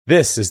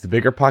This is the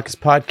Bigger Pockets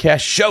Podcast,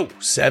 show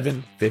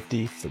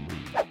 753.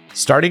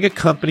 Starting a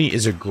company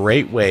is a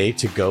great way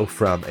to go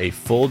from a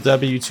full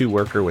W-2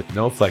 worker with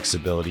no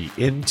flexibility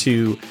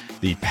into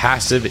the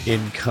passive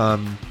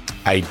income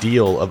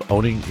ideal of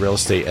owning real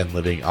estate and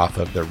living off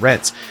of the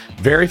rents.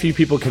 Very few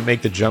people can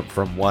make the jump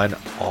from one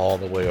all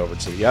the way over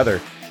to the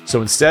other.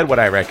 So instead, what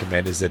I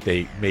recommend is that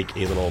they make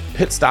a little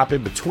pit stop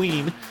in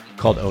between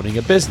called owning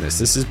a business.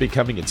 This is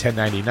becoming a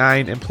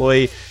 1099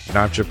 employee, an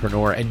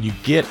entrepreneur, and you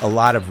get a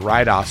lot of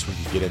write-offs when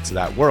you get into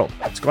that world.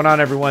 What's going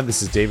on, everyone?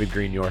 This is David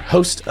Greene, your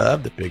host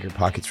of the Bigger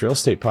Pockets Real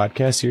Estate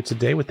Podcast, here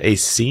today with a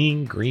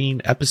Seeing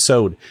Greene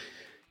episode.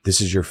 This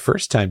is your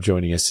first time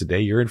joining us today.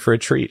 You're in for a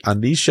treat.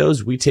 On these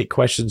shows, we take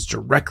questions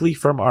directly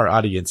from our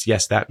audience.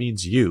 Yes, that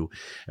means you.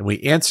 And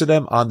we answer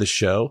them on the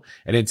show.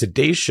 And in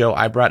today's show,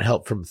 I brought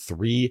help from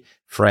three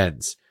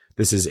friends.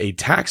 This is a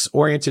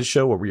tax-oriented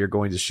show where we are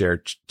going to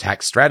share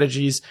tax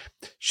strategies,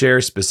 share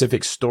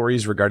specific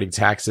stories regarding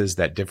taxes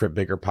that different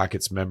Bigger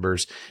Pockets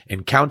members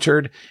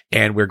encountered,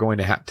 and we're going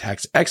to have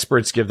tax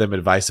experts give them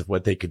advice of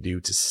what they could do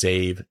to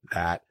save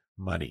that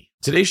money.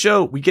 Today's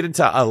show, we get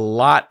into a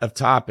lot of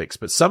topics,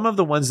 but some of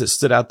the ones that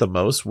stood out the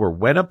most were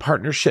when a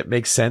partnership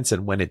makes sense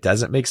and when it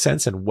doesn't make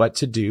sense, and what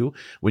to do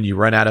when you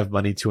run out of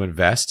money to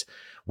invest,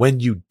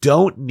 when you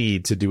don't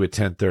need to do a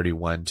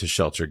 1031 to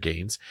shelter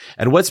gains,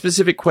 and what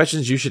specific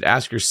questions you should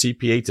ask your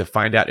CPA to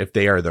find out if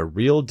they are the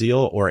real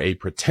deal or a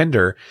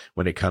pretender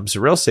when it comes to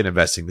real estate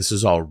investing. This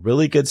is all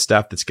really good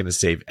stuff that's going to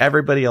save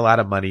everybody a lot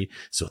of money.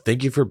 So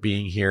thank you for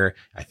being here.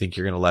 I think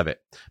you're going to love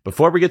it.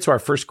 Before we get to our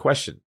first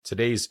question,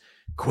 today's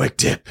quick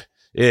tip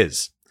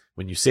is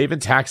when you save in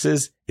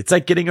taxes, it's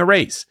like getting a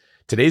raise.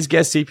 Today's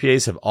guest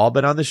CPAs have all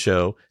been on the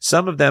show,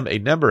 some of them a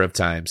number of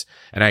times,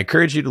 and I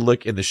encourage you to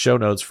look in the show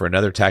notes for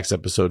another tax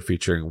episode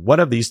featuring one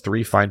of these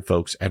three fine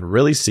folks and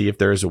really see if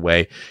there is a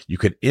way you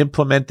could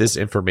implement this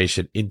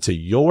information into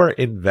your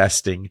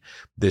investing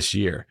this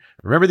year.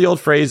 Remember the old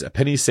phrase, a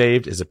penny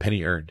saved is a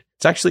penny earned.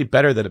 It's actually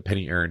better than a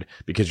penny earned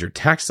because you're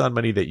taxed on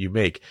money that you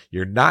make.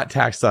 You're not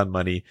taxed on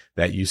money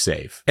that you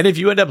save. And if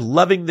you end up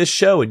loving this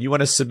show and you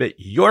want to submit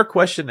your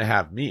question to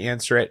have me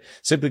answer it,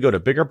 simply go to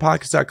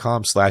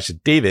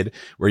biggerpockets.com/David,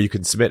 where you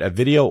can submit a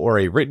video or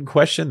a written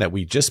question that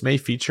we just may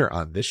feature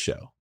on this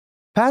show.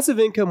 Passive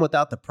income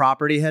without the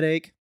property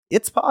headache?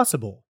 It's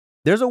possible.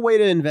 There's a way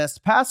to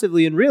invest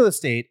passively in real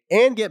estate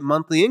and get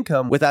monthly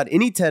income without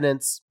any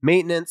tenants,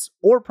 maintenance,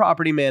 or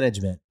property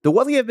management. The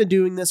wealthy have been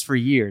doing this for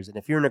years, and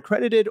if you're an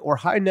accredited or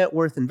high net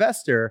worth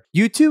investor,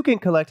 you too can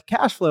collect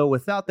cash flow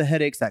without the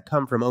headaches that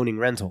come from owning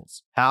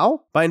rentals.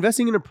 How? By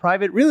investing in a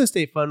private real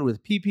estate fund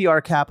with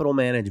PPR Capital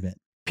Management.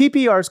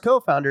 PPR's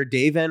co-founder,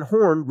 Dave Van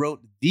Horn,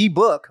 wrote the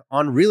book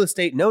on real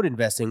estate note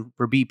investing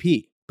for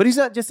BP. But he's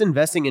not just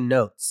investing in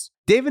notes.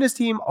 Dave and his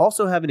team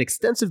also have an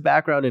extensive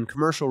background in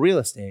commercial real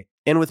estate.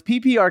 And with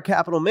PPR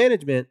Capital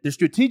Management, they're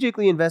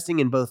strategically investing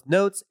in both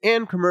notes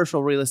and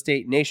commercial real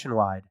estate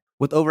nationwide.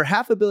 With over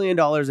 $500 million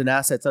in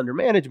assets under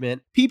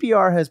management,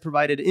 PPR has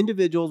provided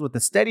individuals with a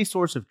steady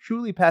source of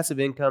truly passive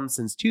income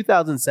since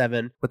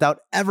 2007 without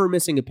ever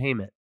missing a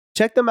payment.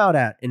 Check them out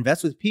at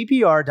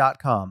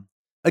investwithppr.com.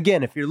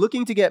 Again, if you're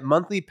looking to get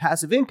monthly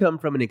passive income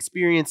from an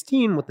experienced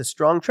team with a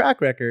strong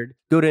track record,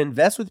 go to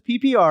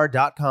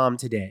investwithppr.com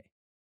today.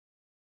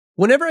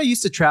 Whenever I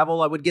used to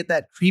travel, I would get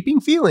that creeping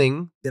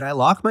feeling that I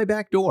locked my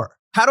back door.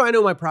 How do I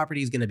know my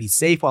property is going to be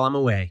safe while I'm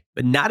away?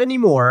 But not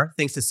anymore,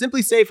 thanks to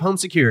Simply Safe Home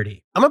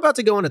Security. I'm about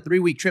to go on a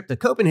 3-week trip to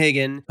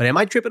Copenhagen, but am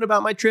I tripping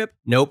about my trip?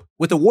 Nope.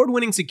 With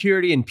award-winning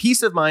security and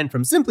peace of mind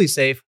from Simply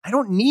Safe, I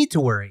don't need to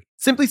worry.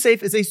 Simply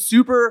Safe is a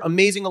super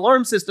amazing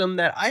alarm system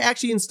that I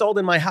actually installed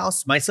in my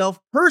house myself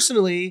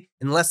personally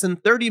in less than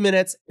 30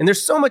 minutes. And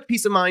there's so much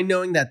peace of mind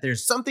knowing that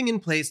there's something in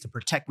place to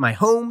protect my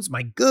homes,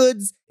 my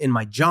goods, and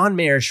my John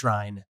Mayer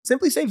shrine.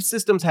 Simply Safe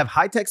systems have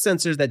high-tech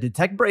sensors that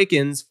detect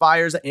break-ins,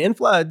 fires, and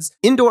floods,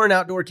 indoor and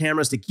outdoor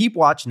cameras to keep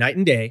watch night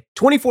and day,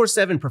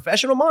 24/7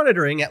 professional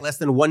monitoring at less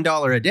than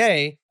 $1 a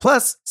day.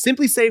 Plus,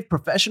 Simply Safe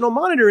professional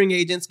monitoring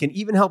agents can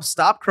even help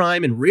stop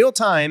crime in real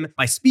time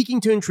by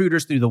speaking to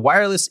intruders through the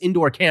wireless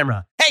indoor camera.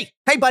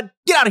 Hey, bud,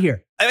 get out of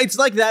here. It's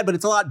like that, but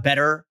it's a lot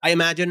better, I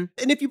imagine.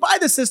 And if you buy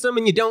the system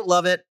and you don't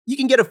love it, you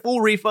can get a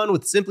full refund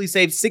with Simply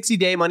Safe's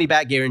 60-day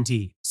money-back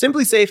guarantee.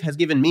 Simply Safe has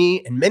given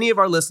me and many of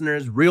our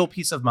listeners real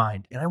peace of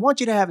mind, and I want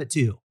you to have it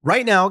too.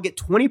 Right now, get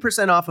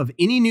 20% off of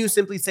any new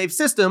Simply Safe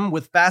system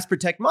with Fast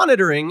Protect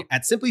monitoring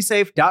at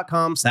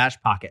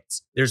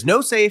simplysafe.com/pockets. There's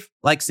no safe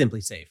like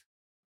Simply Safe.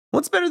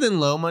 What's better than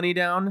low money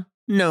down?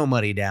 No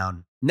money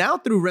down. Now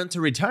through Rent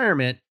to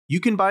Retirement, you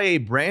can buy a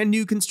brand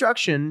new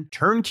construction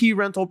turnkey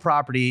rental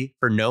property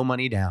for no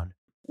money down.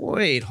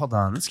 Wait, hold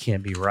on. This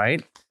can't be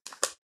right.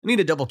 I need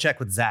to double check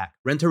with Zach,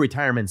 Rent to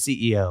Retirement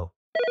CEO.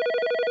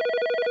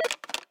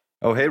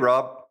 Oh, hey,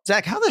 Rob.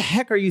 Zach, how the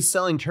heck are you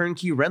selling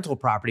turnkey rental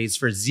properties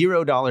for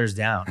 $0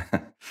 down?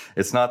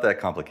 It's not that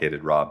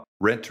complicated, Rob.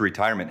 Rent to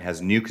Retirement has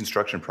new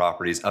construction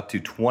properties up to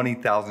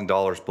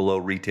 $20,000 below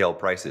retail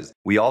prices.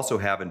 We also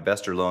have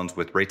investor loans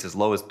with rates as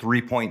low as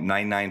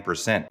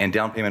 3.99% and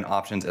down payment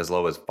options as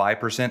low as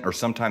 5% or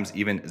sometimes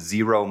even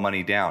zero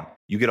money down.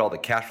 You get all the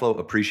cash flow,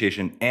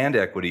 appreciation, and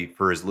equity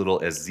for as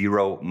little as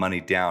zero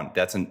money down.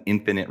 That's an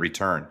infinite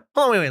return.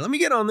 Hold on, wait. Let me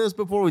get on this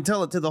before we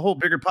tell it to the whole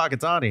Bigger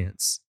Pockets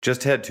audience.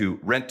 Just head to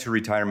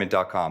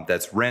renttoretirement.com.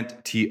 That's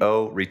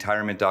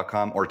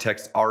renttoretirement.com or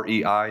text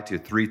REI to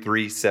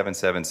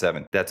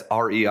 33777. That's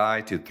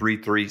REI to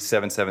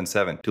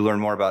 33777 to learn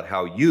more about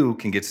how you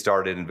can get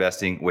started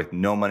investing with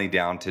no money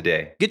down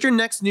today. Get your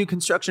next new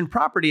construction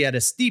property at a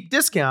steep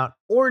discount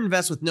or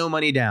invest with no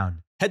money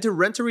down. Head to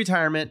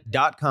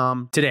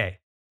renttoretirement.com today.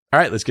 All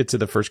right, let's get to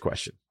the first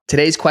question.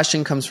 Today's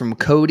question comes from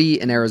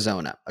Cody in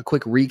Arizona. A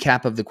quick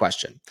recap of the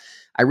question.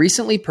 I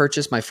recently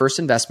purchased my first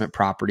investment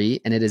property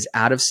and it is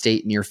out of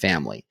state near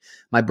family.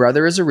 My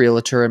brother is a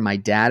realtor and my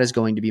dad is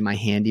going to be my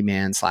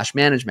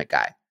handyman/management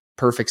guy.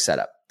 Perfect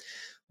setup.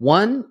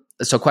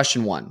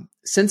 Question one,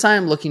 since I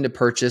am looking to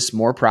purchase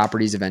more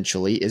properties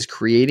eventually, is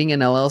creating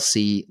an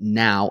LLC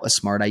now a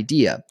smart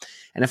idea?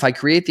 And if I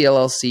create the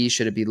LLC,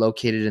 should it be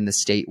located in the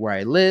state where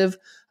I live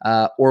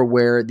or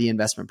where the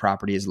investment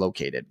property is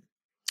located?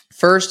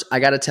 First, I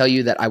got to tell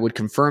you that I would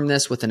confirm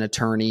this with an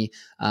attorney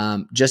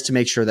just to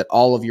make sure that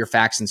all of your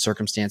facts and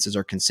circumstances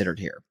are considered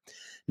here.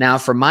 Now,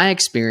 from my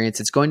experience,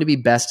 it's going to be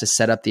best to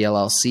set up the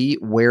LLC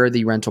where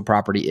the rental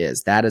property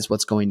is. That is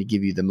what's going to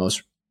give you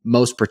the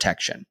most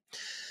protection.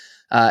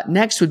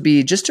 Next would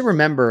be just to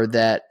remember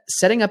that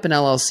setting up an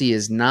LLC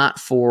is not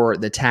for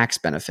the tax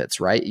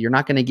benefits, right? You're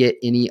not going to get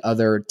any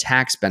other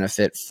tax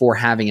benefit for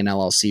having an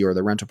LLC or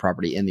the rental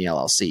property in the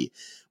LLC.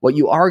 What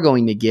you are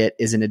going to get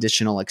is an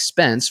additional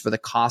expense for the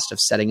cost of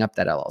setting up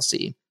that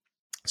LLC.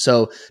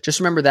 So just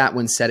remember that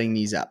when setting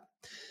these up.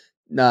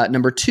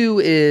 Number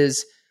two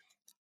is,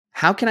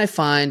 how can I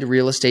find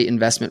real estate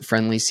investment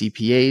friendly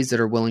CPAs that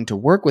are willing to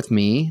work with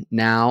me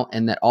now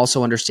and that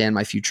also understand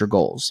my future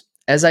goals?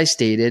 As I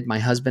stated, my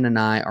husband and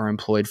I are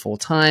employed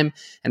full-time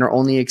and are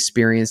only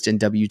experienced in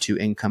W-2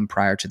 income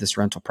prior to this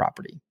rental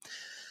property.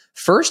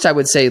 First, I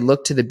would say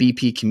look to the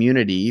BP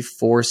community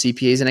for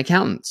CPAs and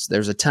accountants.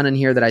 There's a ton in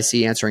here that I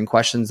see answering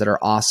questions that are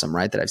awesome,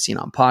 right? That I've seen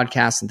on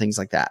podcasts and things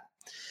like that.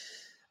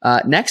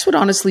 Next would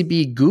honestly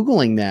be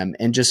Googling them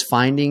and just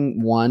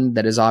finding one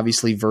that is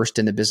obviously versed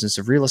in the business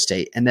of real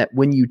estate, and that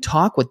when you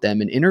talk with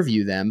them and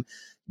interview them,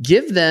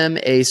 give them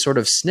a sort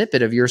of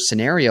snippet of your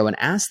scenario and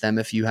ask them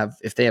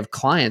if they have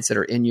clients that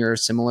are in your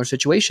similar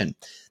situation.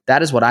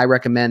 That is what I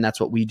recommend. That's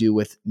what we do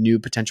with new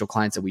potential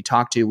clients that we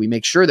talk to. We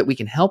make sure that we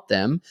can help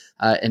them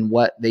in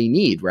what they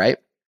need, right?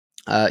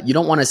 You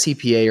don't want a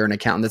CPA or an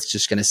accountant that's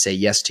just going to say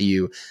yes to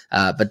you,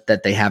 but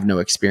that they have no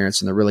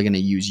experience and they're really going to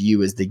use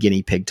you as the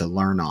guinea pig to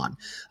learn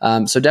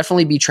on. So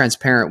definitely be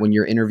transparent when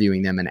you're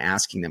interviewing them and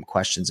asking them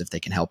questions if they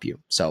can help you.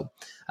 So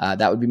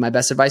that would be my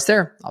best advice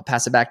there. I'll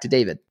pass it back to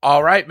David.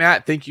 All right,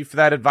 Matt, thank you for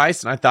that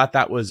advice. And I thought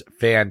that was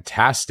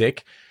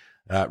fantastic.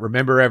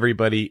 Remember,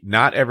 everybody,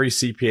 not every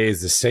CPA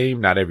is the same.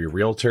 Not every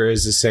realtor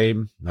is the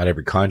same. Not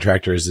every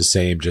contractor is the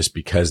same. Just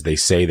because they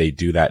say they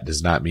do that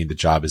does not mean the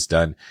job is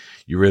done.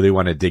 You really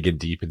want to dig in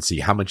deep and see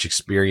how much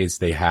experience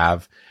they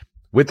have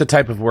with the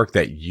type of work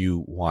that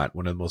you want.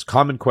 One of the most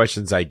common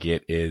questions I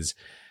get is,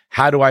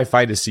 how do I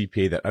find a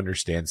CPA that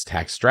understands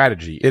tax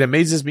strategy? It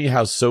amazes me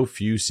how so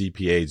few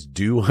CPAs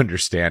do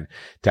understand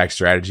tax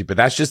strategy, but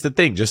that's just the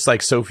thing. Just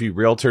like so few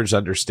realtors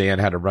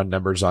understand how to run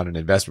numbers on an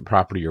investment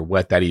property or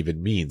what that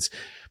even means.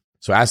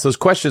 So ask those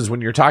questions when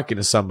you're talking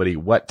to somebody.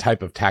 What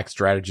type of tax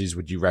strategies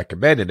would you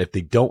recommend? And if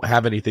they don't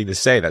have anything to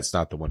say, that's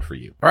not the one for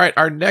you. All right.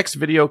 Our next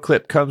video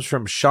clip comes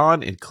from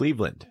Sean in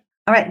Cleveland.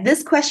 All right,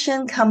 this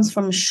question comes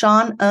from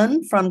Sean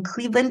Ng from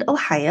Cleveland,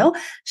 Ohio.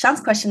 Sean's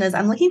question is,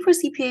 I'm looking for a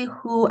CPA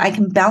who I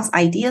can bounce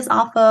ideas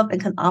off of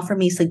and can offer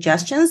me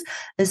suggestions,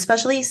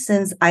 especially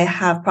since I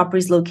have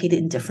properties located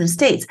in different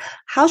states.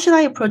 How should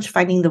I approach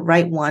finding the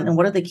right one? And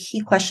what are the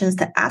key questions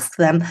to ask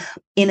them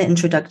in an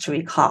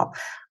introductory call?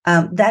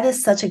 That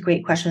is such a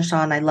great question,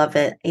 Sean. I love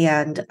it.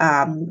 And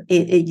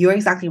you're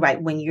exactly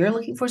right. When you're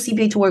looking for a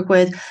CPA to work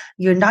with,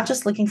 you're not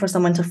just looking for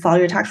someone to file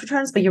your tax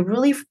returns, but you're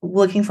really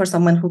looking for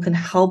someone who can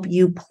help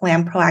you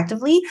plan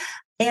proactively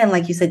and,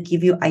 like you said,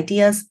 give you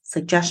ideas,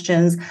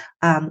 suggestions,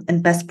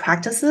 and best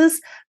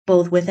practices,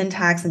 both within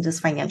tax and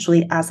just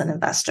financially as an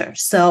investor.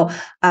 So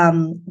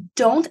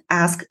don't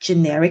ask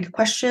generic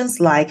questions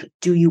like,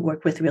 do you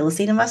work with real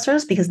estate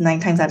investors? Because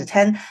 9 times out of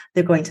 10,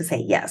 they're going to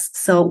say yes.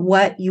 So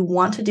what you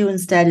want to do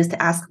instead is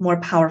to ask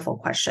more powerful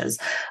questions.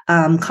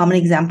 Common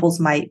examples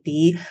might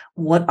be,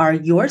 what are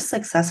your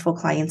successful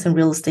clients in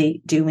real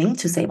estate doing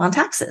to save on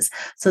taxes?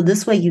 So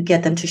this way you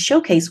get them to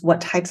showcase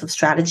what types of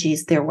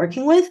strategies they're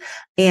working with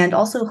and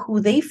also who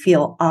they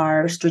feel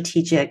are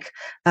strategic,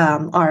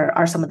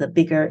 are some of the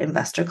bigger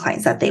investor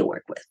clients that they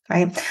work with,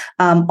 right?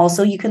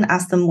 Also, you can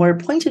ask them more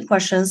pointed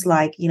questions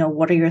like,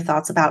 what are your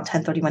thoughts about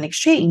 1031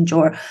 exchange,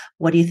 or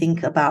what do you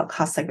think about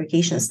cost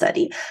segregation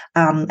study?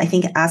 I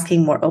think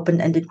asking more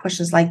open-ended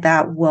questions like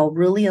that will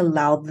really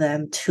allow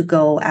them to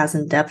go as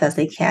in depth as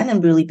they can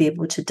and really be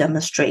able to demonstrate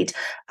demonstrate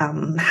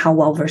how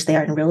well versed they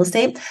are in real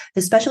estate,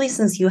 especially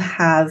since you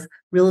have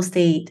real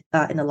estate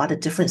in a lot of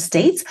different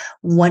states.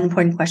 One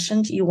important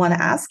question you want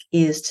to ask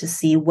is to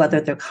see whether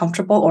they're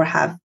comfortable or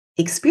have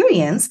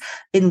experience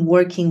in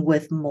working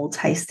with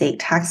multi-state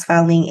tax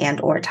filing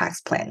and or tax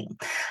planning.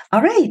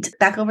 All right,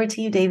 back over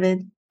to you,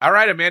 David. All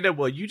right, Amanda.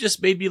 Well, you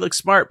just made me look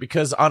smart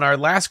because on our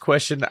last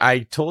question, I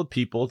told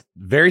people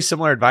very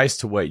similar advice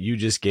to what you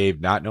just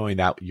gave, not knowing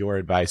that your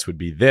advice would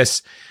be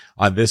this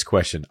on this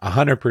question.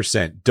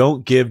 100%.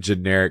 Don't give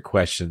generic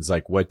questions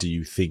like, what do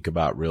you think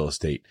about real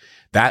estate?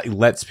 That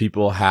lets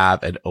people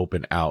have an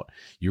open out.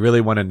 You really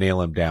want to nail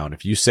them down.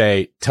 If you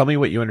say, tell me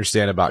what you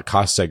understand about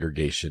cost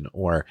segregation,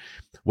 or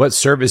what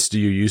service do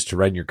you use to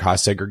run your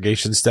cost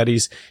segregation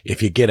studies?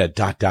 If you get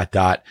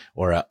a ...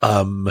 or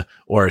a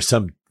or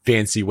some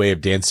fancy way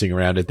of dancing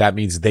around it, that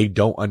means they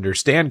don't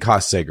understand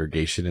cost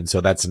segregation. And so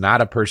that's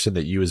not a person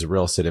that you as a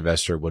real estate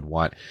investor would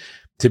want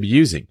to be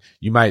using.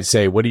 You might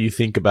say, what do you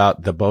think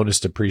about the bonus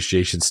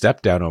depreciation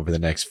step down over the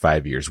next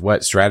 5 years?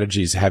 What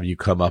strategies have you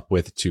come up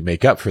with to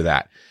make up for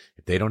that?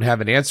 If they don't have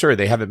an answer or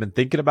they haven't been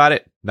thinking about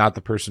it, not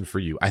the person for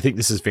you. I think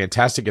this is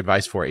fantastic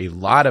advice for a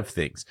lot of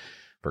things,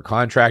 for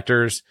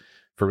contractors,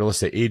 for real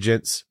estate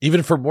agents,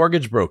 even for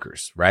mortgage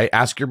brokers, right?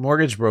 Ask your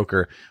mortgage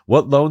broker,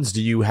 what loans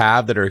do you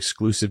have that are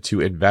exclusive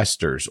to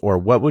investors? Or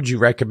what would you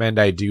recommend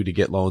I do to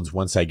get loans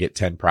once I get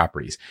 10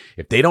 properties?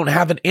 If they don't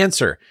have an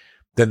answer,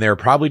 then they're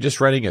probably just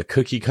running a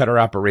cookie cutter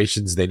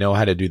operations. They know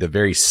how to do the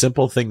very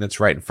simple thing that's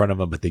right in front of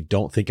them, but they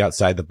don't think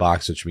outside the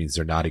box, which means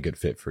they're not a good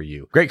fit for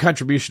you. Great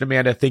contribution,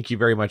 Amanda. Thank you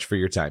very much for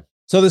your time.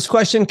 So this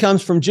question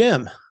comes from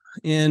Jim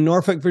in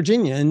Norfolk,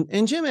 Virginia.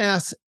 And Jim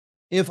asks,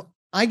 if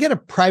I get a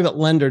private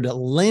lender to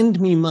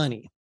lend me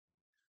money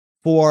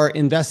for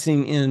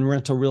investing in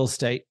rental real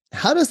estate,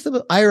 how does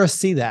the IRS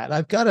see that?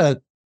 I've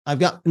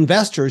got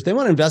investors, they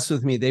want to invest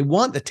with me. They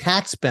want the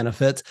tax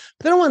benefits,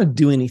 but they don't want to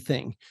do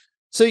anything.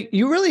 So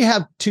you really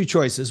have two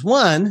choices.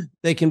 One,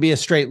 they can be a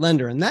straight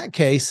lender. In that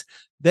case,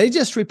 they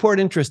just report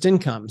interest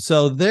income.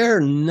 So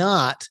they're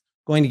not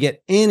going to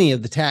get any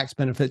of the tax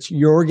benefits.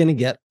 You're going to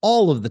get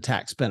all of the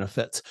tax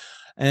benefits.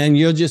 And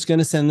you're just going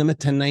to send them a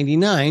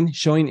 1099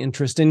 showing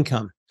interest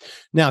income.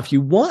 Now, if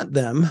you want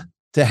them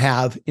to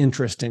have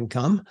interest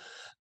income,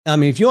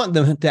 if you want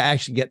them to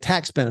actually get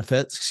tax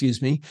benefits,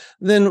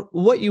 then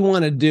what you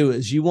want to do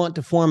is you want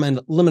to form a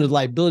limited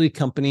liability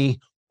company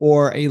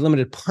or a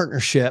limited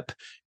partnership,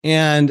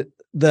 and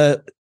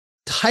the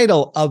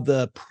title of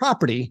the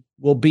property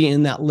will be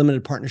in that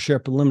limited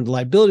partnership or limited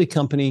liability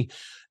company,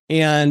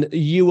 and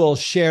you will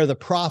share the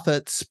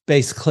profits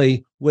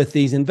basically with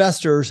these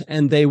investors,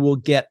 and they will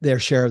get their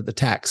share of the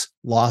tax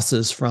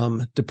losses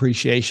from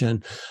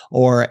depreciation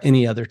or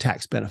any other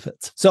tax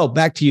benefits. So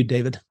back to you,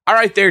 David. All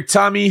right there,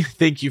 Tommy.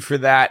 Thank you for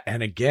that.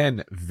 And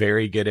again,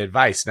 very good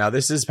advice. Now,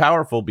 this is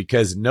powerful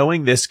because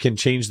knowing this can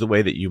change the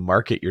way that you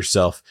market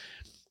yourself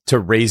to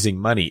raising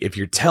money. If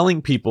you're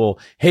telling people,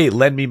 hey,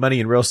 lend me money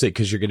in real estate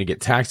because you're going to get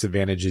tax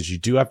advantages, you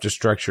do have to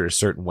structure a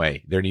certain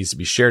way. There needs to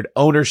be shared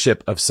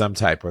ownership of some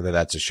type, whether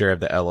that's a share of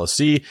the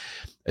LLC,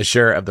 a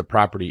share of the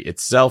property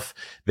itself.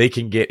 They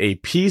can get a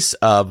piece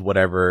of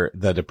whatever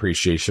the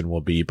depreciation will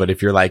be. But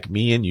if you're like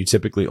me and you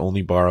typically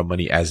only borrow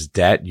money as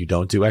debt, you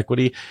don't do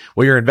equity,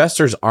 well, your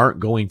investors aren't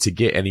going to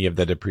get any of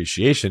the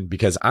depreciation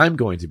because I'm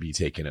going to be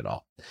taking it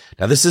all.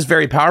 Now, this is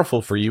very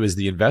powerful for you as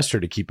the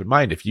investor to keep in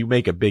mind. If you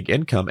make a big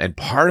income and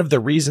part of the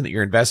reason that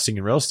you're investing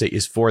in real estate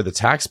is for the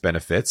tax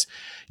benefits,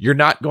 you're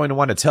not going to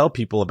want to tell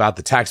people about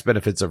the tax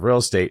benefits of real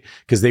estate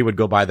because they would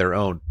go buy their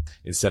own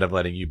instead of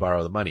letting you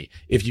borrow the money.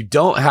 If you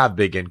don't have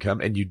big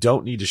income and you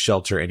don't need to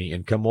shelter any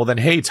income, well then,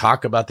 hey,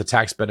 talk about the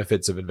tax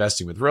benefits of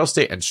investing with real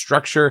estate and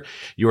structure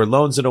your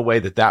loans in a way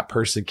that that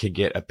person can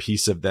get a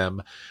piece of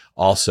them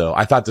also.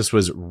 I thought this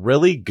was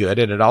really good.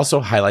 And it also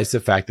highlights the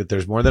fact that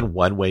there's more than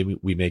one way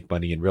we make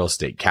money in real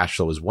estate. Cash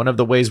flow is one of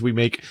the ways we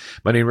make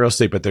money in real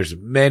estate, but there's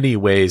many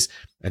ways,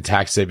 and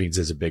tax savings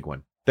is a big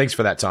one. Thanks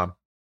for that, Tom.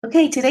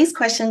 Okay, today's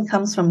question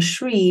comes from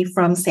Shri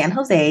from San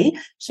Jose.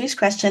 Shri's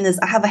question is,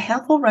 I have a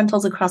handful of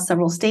rentals across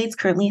several states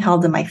currently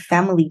held in my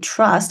family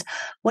trust.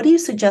 What do you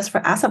suggest for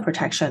asset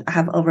protection? I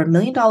have over $1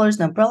 million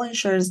in umbrella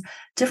insurance.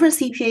 Different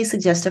CPAs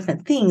suggest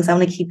different things. I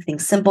want to keep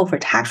things simple for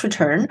tax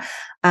return.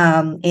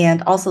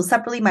 And also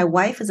separately, my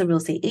wife is a real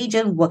estate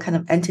agent. What kind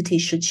of entity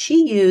should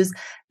she use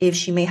if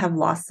she may have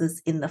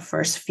losses in the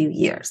first few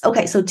years?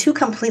 Okay, so two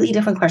completely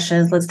different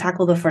questions. Let's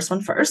tackle the first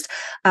one first.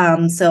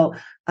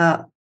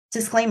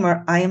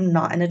 Disclaimer, I am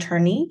not an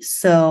attorney,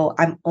 so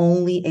I'm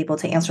only able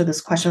to answer this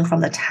question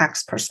from the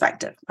tax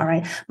perspective, all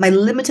right? My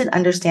limited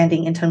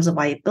understanding in terms of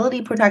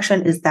liability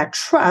protection is that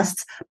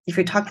trusts, if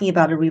you're talking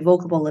about a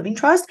revocable living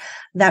trust,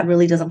 that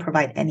really doesn't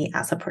provide any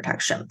asset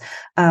protection.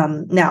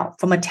 Now,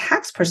 from a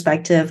tax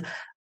perspective,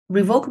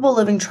 Revocable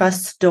living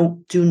trusts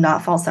do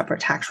not file separate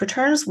tax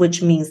returns,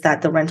 which means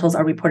that the rentals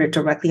are reported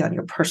directly on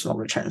your personal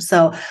return.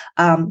 So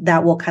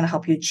that will kind of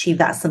help you achieve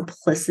that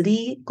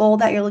simplicity goal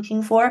that you're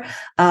looking for.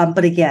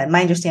 But again,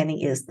 my understanding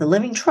is the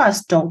living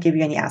trusts don't give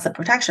you any asset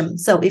protection.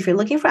 So if you're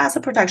looking for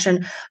asset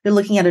protection, you're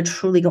looking at a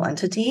true legal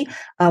entity,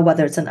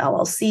 whether it's an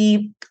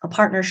LLC, a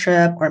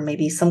partnership, or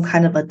maybe some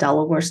kind of a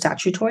Delaware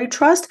statutory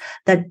trust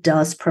that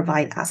does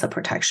provide asset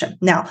protection.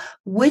 Now,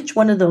 which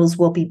one of those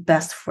will be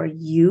best for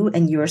you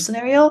and your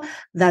scenario?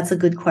 That's a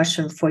good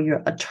question for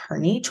your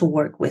attorney to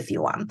work with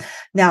you on.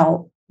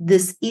 Now,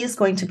 this is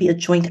going to be a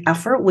joint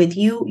effort with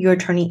you, your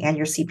attorney, and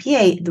your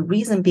CPA. The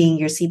reason being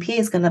your CPA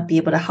is going to be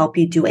able to help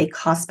you do a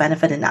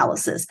cost-benefit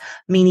analysis,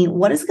 meaning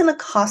what is it going to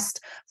cost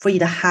for you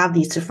to have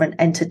these different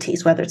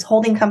entities, whether it's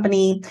holding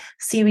company,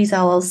 series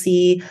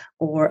LLC,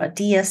 or a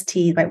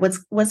DST, right?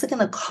 What's it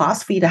going to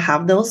cost for you to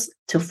have those,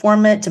 to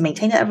form it, to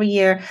maintain it every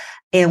year?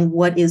 And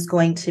what is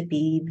going to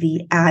be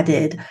the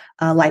added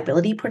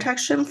liability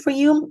protection for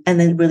you, and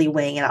then really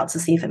weighing it out to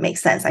see if it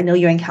makes sense. I know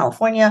you're in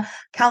California.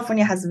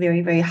 California has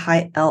very, very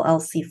high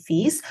LLC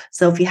fees.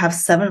 So if you have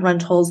 7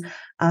 rentals,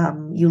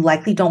 you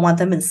likely don't want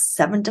them in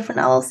 7 different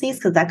LLCs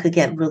because that could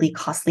get really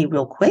costly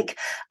real quick.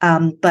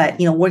 But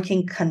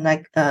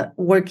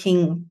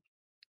working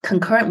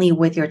concurrently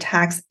with your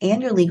tax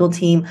and your legal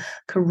team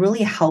could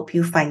really help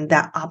you find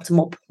that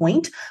optimal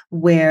point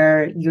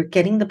where you're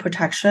getting the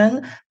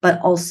protection, but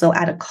also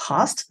at a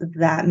cost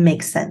that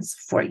makes sense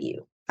for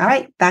you. All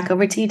right, back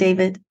over to you,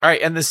 David. All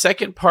right, and the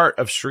second part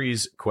of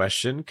Shree's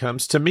question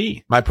comes to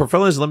me. My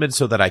portfolio is limited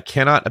so that I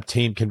cannot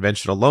obtain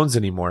conventional loans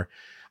anymore.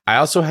 I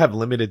also have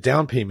limited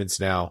down payments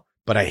now,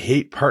 but I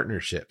hate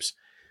partnerships.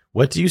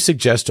 What do you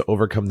suggest to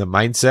overcome the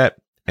mindset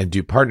and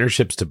do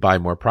partnerships to buy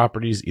more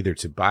properties, either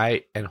to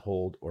buy and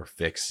hold or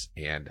fix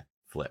and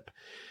flip?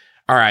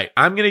 All right,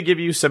 I'm going to give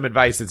you some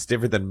advice that's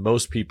different than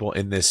most people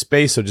in this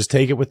space, so just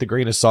take it with a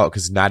grain of salt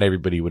because not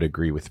everybody would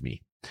agree with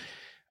me.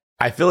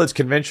 I feel it's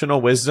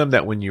conventional wisdom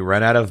that when you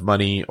run out of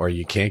money or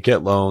you can't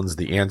get loans,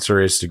 the answer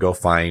is to go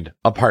find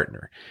a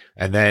partner.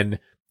 And then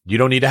you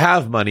don't need to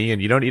have money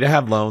and you don't need to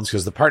have loans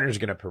because the partner is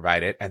going to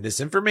provide it. And this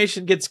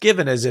information gets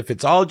given as if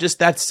it's all just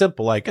that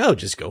simple, like, oh,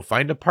 just go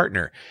find a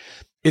partner.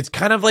 It's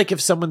kind of like if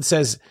someone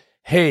says,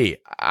 hey,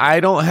 I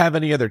don't have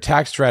any other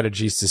tax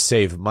strategies to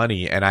save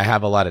money and I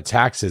have a lot of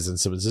taxes. And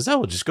someone says, oh,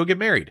 well, just go get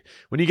married.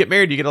 When you get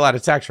married, you get a lot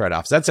of tax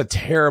write-offs. That's a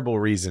terrible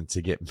reason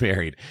to get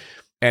married.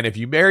 And if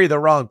you marry the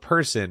wrong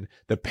person,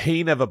 the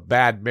pain of a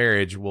bad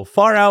marriage will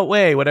far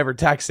outweigh whatever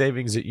tax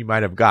savings that you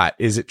might have got.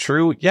 Is it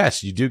true?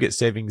 Yes, you do get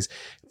savings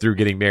through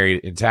getting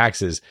married in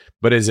taxes,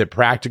 but is it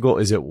practical?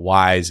 Is it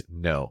wise?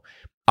 No.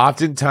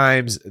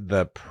 Oftentimes,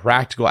 the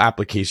practical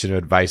application of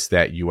advice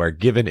that you are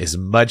given is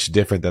much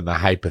different than the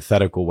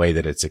hypothetical way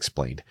that it's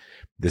explained.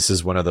 This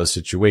is one of those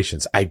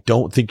situations. I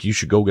don't think you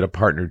should go get a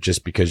partner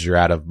just because you're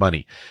out of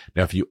money.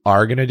 Now, if you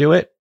are going to do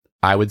it,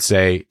 I would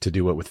say to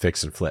do it with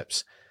fix and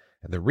flips.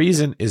 And the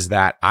reason is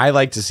that I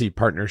like to see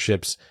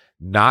partnerships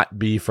not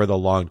be for the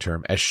long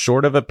term, as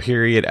short of a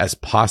period as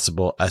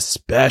possible,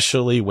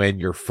 especially when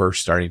you're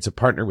first starting to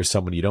partner with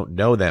someone you don't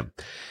know them.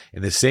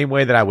 In the same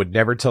way that I would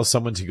never tell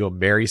someone to go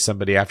marry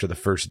somebody after the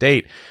first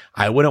date,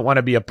 I wouldn't want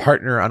to be a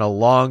partner on a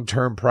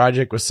long-term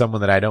project with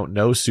someone that I don't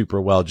know super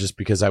well just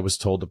because I was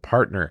told to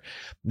partner.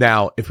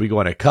 Now, if we go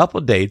on a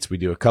couple dates, we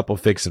do a couple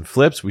fix and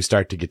flips, we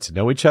start to get to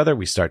know each other,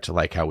 we start to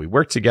like how we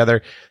work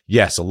together.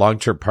 Yes, a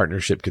long-term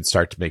partnership could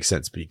start to make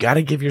sense, but you got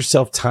to give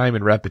yourself time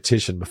and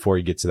repetition before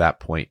you get to that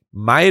point.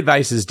 My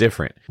advice is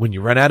different. When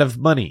you run out of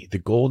money, the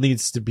goal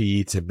needs to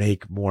be to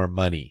make more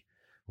money.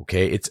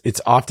 Okay.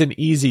 It's often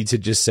easy to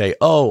just say,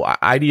 oh,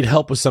 I need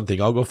help with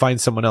something. I'll go find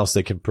someone else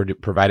that can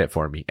provide it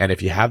for me. And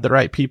if you have the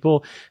right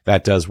people,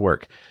 that does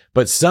work.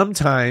 But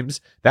sometimes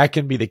that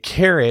can be the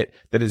carrot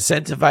that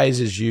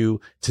incentivizes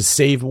you to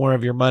save more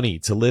of your money,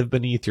 to live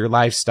beneath your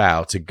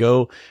lifestyle, to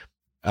go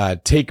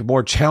take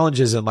more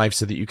challenges in life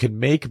so that you can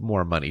make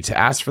more money, to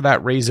ask for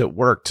that raise at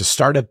work, to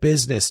start a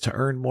business, to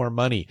earn more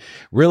money.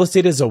 Real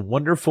estate is a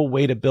wonderful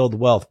way to build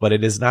wealth, but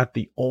it is not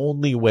the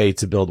only way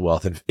to build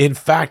wealth. And in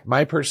fact,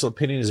 my personal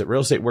opinion is that real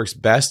estate works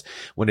best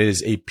when it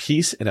is a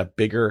piece in a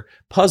bigger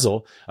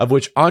puzzle of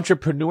which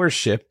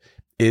entrepreneurship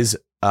is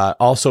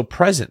also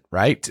present,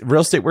 right?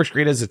 Real estate works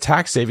great as a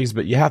tax savings,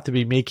 but you have to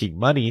be making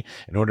money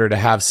in order to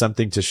have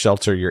something to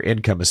shelter your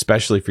income,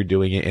 especially if you're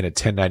doing it in a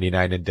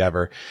 1099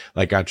 endeavor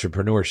like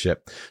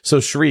entrepreneurship. So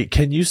Shree,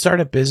 can you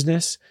start a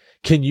business?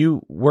 Can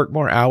you work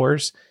more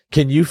hours?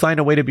 Can you find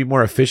a way to be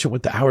more efficient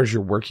with the hours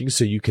you're working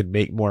so you can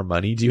make more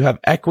money? Do you have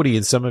equity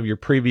in some of your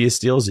previous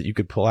deals that you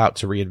could pull out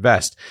to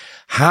reinvest?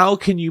 How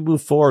can you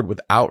move forward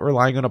without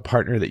relying on a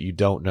partner that you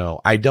don't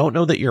know? I don't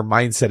know that your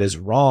mindset is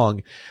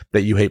wrong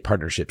that you hate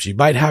partnerships. You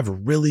might have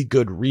really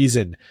good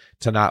reason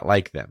to not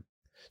like them.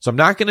 So I'm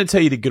not going to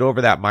tell you to get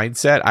over that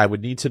mindset. I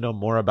would need to know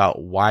more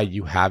about why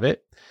you have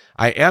it.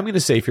 I am going to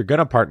say if you're going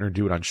to partner,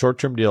 do it on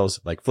short-term deals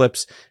like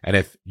flips. And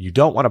if you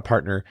don't want to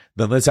partner,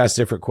 then let's ask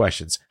different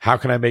questions. How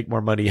can I make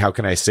more money? How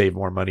can I save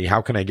more money?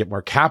 How can I get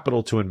more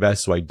capital to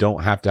invest so I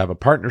don't have to have a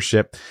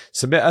partnership?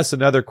 Submit us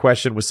another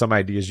question with some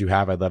ideas you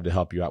have. I'd love to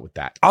help you out with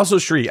that. Also,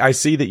 Shri, I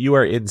see that you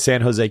are in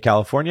San Jose,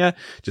 California.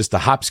 Just a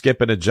hop,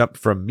 skip, and a jump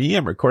from me.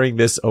 I'm recording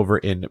this over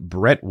in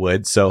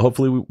Brentwood. So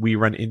hopefully we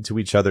run into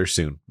each other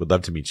soon. Would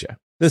love to meet you.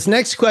 This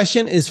next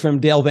question is from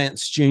Dale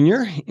Vance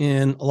Jr.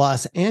 in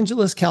Los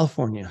Angeles,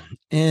 California.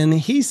 And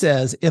he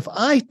says, if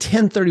I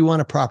 1031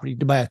 a property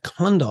to buy a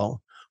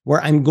condo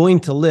where I'm going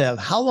to live,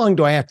 how long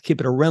do I have to keep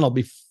it a rental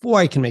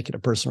before I can make it a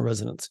personal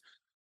residence?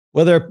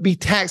 Will there be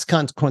tax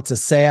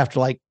consequences, say,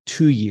 after like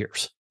 2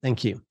 years?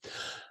 Thank you.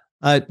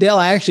 Dale,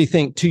 I actually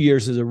think 2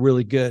 years is a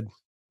really good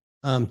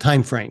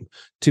time frame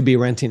to be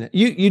renting it.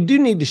 You do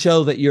need to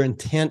show that your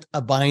intent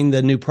of buying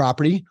the new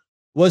property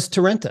was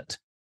to rent it.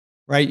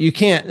 Right. You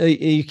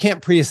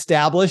can't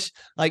pre-establish,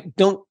 like,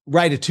 don't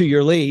write a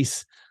 2-year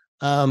lease.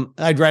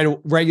 I'd write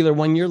a regular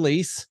 1-year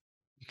lease.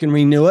 You can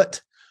renew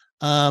it.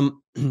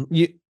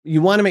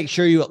 You want to make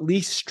sure you at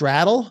least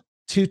straddle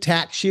 2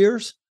 tax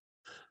years.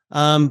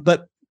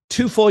 But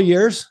 2 full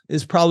years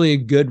is probably a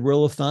good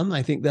rule of thumb.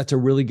 I think that's a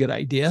really good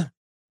idea.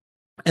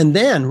 And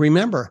then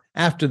remember,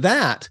 after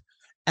that,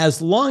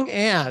 as long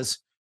as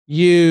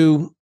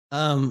you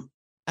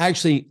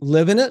actually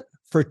live in it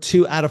for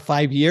 2 out of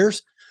 5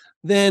 years,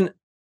 then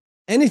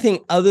anything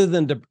other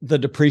than the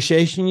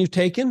depreciation you've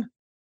taken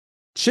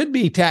should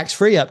be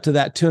tax-free up to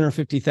that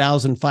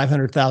 $250,000,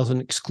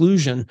 $500,000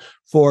 exclusion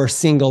for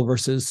single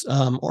versus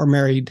or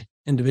married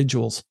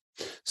individuals.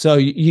 So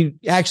you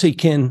actually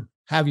can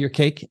have your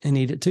cake and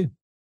eat it too.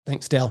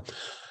 Thanks, Dale.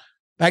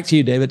 Back to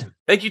you, David.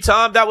 Thank you,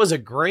 Tom. That was a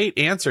great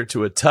answer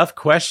to a tough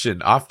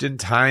question.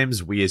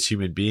 Oftentimes, we as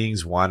human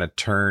beings want to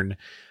turn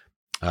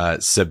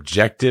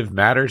subjective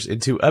matters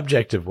into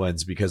objective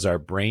ones because our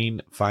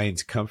brain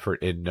finds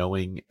comfort in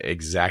knowing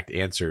exact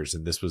answers.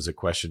 And this was a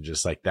question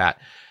just like that.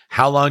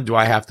 How long do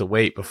I have to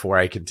wait before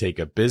I can take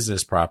a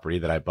business property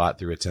that I bought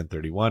through a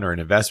 1031 or an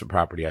investment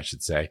property, I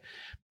should say,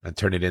 and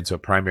turn it into a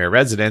primary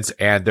residence?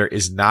 And there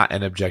is not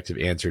an objective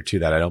answer to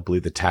that. I don't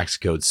believe the tax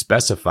code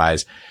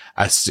specifies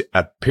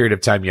a period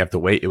of time you have to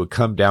wait. It would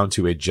come down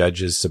to a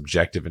judge's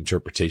subjective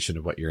interpretation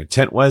of what your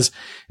intent was.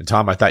 And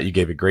Tom, I thought you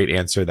gave a great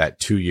answer that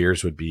 2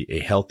 years would be a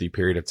healthy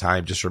period of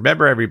time. Just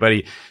remember,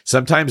 everybody,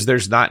 sometimes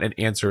there's not an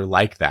answer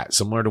like that.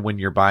 Similar to when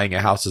you're buying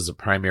a house as a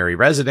primary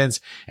residence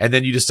and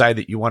then you decide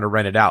that you want to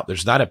rent it out.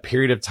 There's not a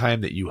period of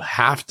time that you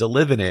have to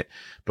live in it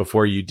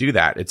before you do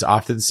that. It's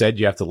often said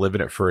you have to live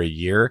in it for a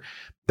year.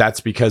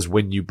 That's because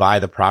when you buy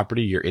the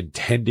property, you're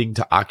intending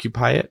to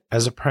occupy it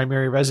as a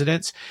primary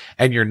residence,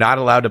 and you're not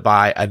allowed to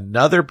buy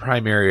another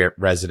primary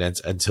residence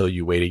until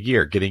you wait a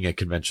year, getting a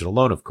conventional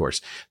loan, of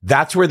course.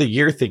 That's where the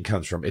year thing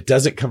comes from. It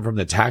doesn't come from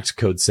the tax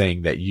code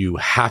saying that you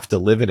have to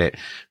live in it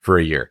for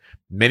a year.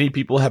 Many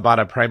people have bought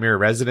a primary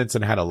residence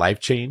and had a life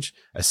change,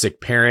 a sick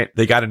parent,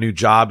 they got a new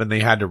job and they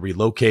had to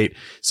relocate,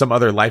 some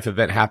other life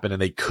event happened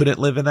and they couldn't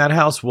live in that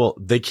house. Well,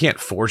 they can't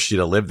force you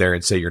to live there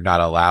and say you're not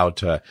allowed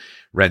to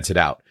rent it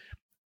out.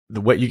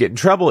 What you get in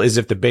trouble is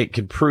if the bank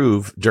can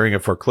prove during a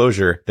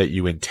foreclosure that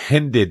you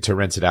intended to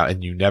rent it out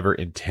and you never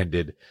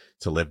intended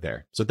to live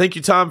there. So thank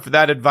you, Tom, for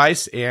that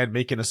advice and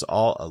making us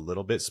all a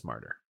little bit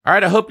smarter. All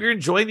right. I hope you're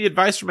enjoying the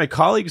advice from my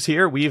colleagues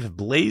here. We've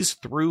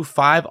blazed through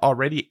 5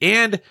 already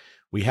and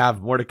we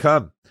have more to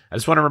come. I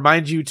just want to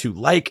remind you to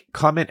like,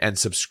 comment, and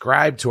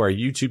subscribe to our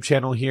YouTube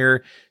channel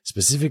here.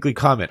 Specifically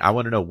comment. I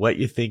want to know what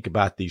you think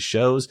about these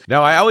shows.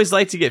 Now, I always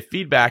like to get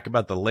feedback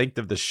about the length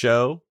of the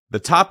show, the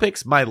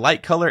topics, my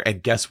light color,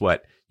 and guess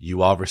what?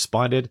 You all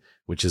responded,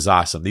 which is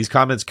awesome. These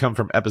comments come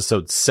from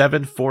episode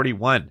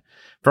 741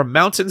 from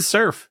Mountain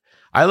Surf.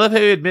 I love how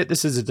you admit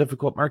this is a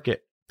difficult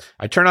market.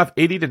 I turn off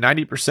 80 to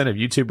 90% of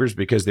YouTubers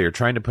because they are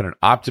trying to put an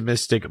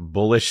optimistic,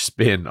 bullish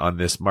spin on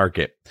this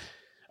market.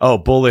 Oh,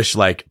 bullish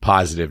like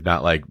positive,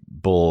 not like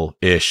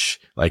bullish,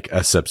 like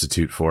a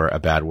substitute for a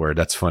bad word.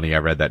 That's funny. I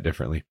read that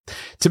differently.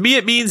 To me,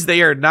 it means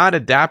they are not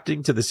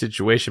adapting to the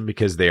situation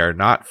because they are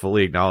not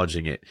fully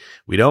acknowledging it.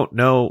 We don't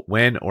know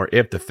when or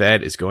if the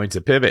Fed is going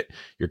to pivot.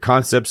 Your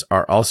concepts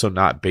are also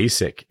not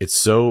basic. It's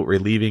so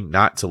relieving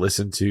not to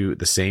listen to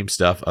the same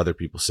stuff other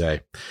people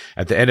say.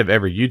 At the end of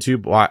every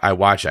YouTube I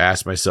watch, I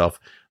ask myself,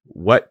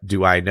 what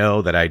do I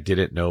know that I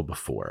didn't know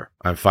before?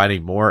 I'm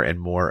finding more and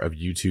more of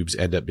YouTube's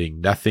end up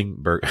being nothing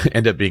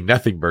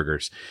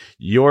burgers.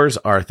 Yours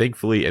are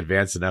thankfully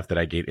advanced enough that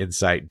I gain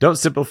insight. Don't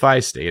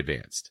simplify, stay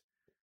advanced.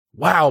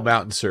 Wow,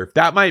 Mountain Surf.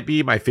 That might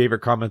be my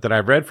favorite comment that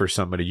I've read for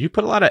somebody. You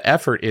put a lot of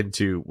effort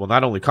into, well,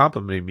 not only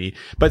complimenting me,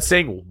 but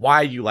saying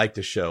why you like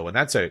the show. And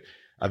that's a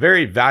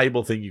very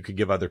valuable thing you can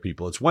give other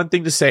people. It's one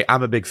thing to say,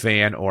 I'm a big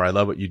fan or I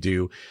love what you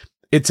do.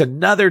 It's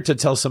another to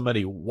tell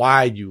somebody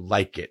why you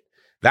like it.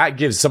 That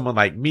gives someone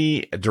like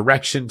me a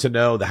direction to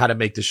know how to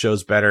make the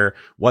shows better,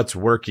 what's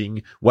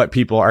working, what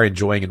people are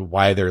enjoying, and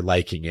why they're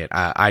liking it.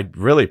 I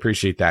really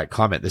appreciate that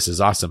comment. This is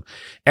awesome.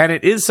 And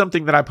it is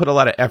something that I put a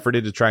lot of effort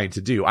into trying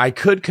to do. I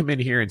could come in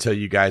here and tell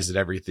you guys that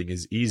everything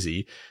is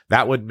easy.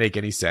 That wouldn't make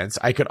any sense.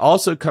 I could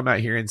also come out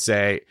here and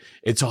say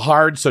it's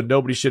hard, so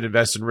nobody should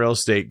invest in real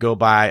estate. Go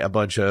buy a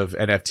bunch of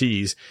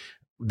NFTs.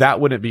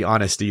 That wouldn't be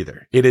honest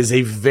either. This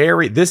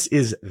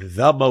is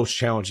the most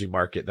challenging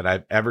market that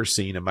I've ever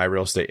seen in my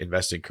real estate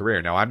investing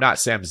career. Now, I'm not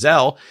Sam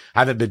Zell. I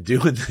haven't been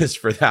doing this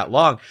for that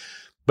long,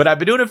 but I've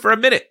been doing it for a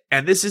minute,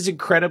 and this is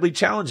incredibly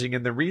challenging.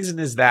 And the reason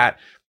is that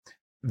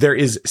there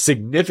is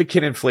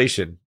significant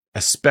inflation,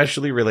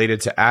 especially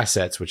related to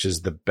assets, which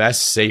is the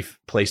best safe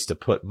place to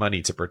put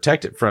money to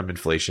protect it from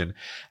inflation,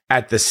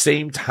 at the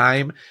same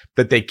time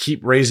that they keep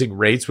raising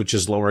rates, which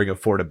is lowering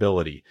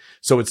affordability.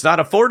 So it's not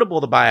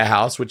affordable to buy a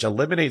house, which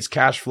eliminates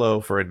cash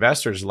flow for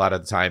investors a lot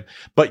of the time,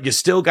 but you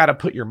still got to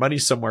put your money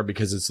somewhere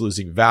because it's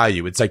losing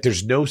value. It's like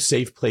there's no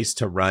safe place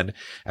to run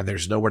and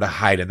there's nowhere to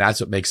hide. And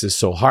that's what makes this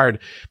so hard,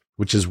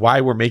 which is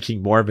why we're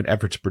making more of an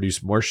effort to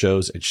produce more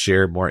shows and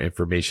share more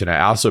information.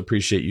 I also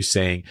appreciate you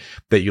saying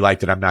that you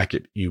like that I'm not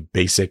giving you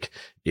basic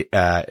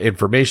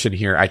information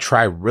here. I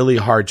try really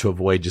hard to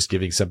avoid just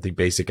giving something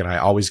basic, and I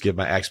always give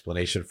my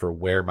explanation for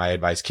where my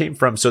advice came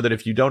from so that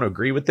if you don't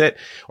agree with it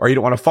or you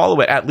don't want to follow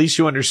it, at least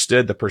you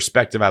understood the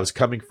perspective I was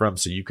coming from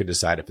so you can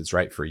decide if it's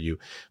right for you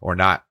or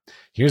not.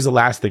 Here's the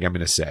last thing I'm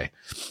going to say.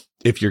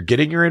 If you're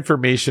getting your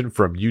information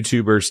from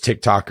YouTubers,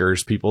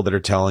 TikTokers, people that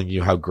are telling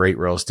you how great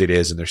real estate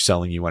is and they're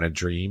selling you on a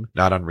dream,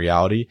 not on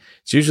reality,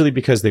 it's usually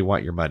because they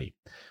want your money.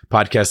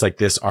 Podcasts like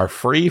this are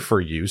free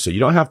for you, so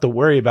you don't have to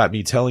worry about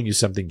me telling you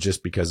something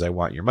just because I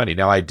want your money.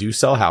 Now, I do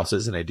sell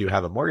houses and I do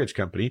have a mortgage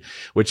company,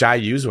 which I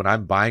use when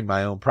I'm buying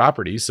my own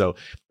property. So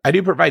I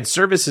do provide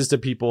services to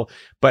people,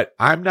 but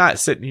I'm not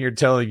sitting here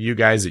telling you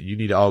guys that you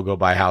need to all go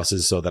buy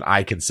houses so that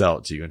I can sell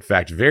it to you. In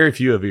fact, very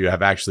few of you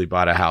have actually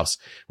bought a house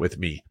with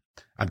me.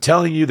 I'm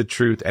telling you the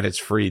truth, and it's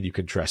free and you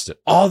can trust it.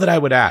 All that I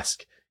would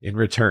ask in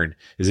return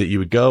is that you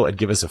would go and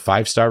give us a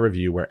 5-star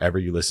review wherever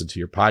you listen to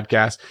your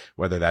podcast,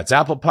 whether that's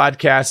Apple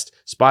Podcast,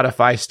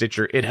 Spotify,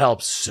 Stitcher. It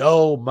helps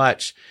so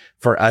much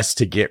for us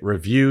to get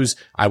reviews.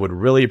 I would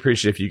really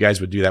appreciate if you guys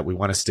would do that. We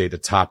want to stay the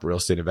top real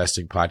estate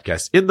investing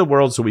podcast in the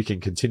world so we can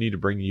continue to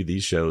bring you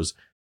these shows.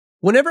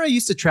 Whenever I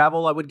used to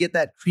travel, I would get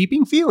that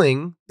creeping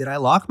feeling that I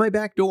lock my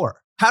back door.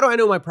 How do I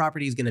know my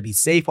property is going to be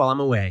safe while I'm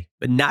away?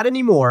 But not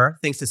anymore,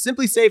 thanks to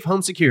Simply Safe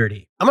Home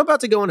Security. I'm about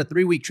to go on a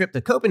 3-week trip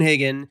to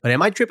Copenhagen, but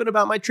am I tripping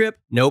about my trip?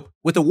 Nope.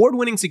 With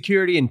award-winning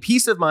security and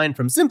peace of mind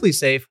from Simply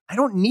Safe, I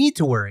don't need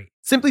to worry.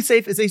 Simply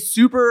Safe is a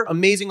super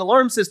amazing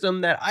alarm system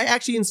that I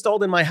actually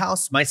installed in my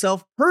house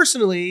myself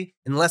personally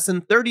in less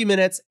than 30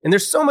 minutes. And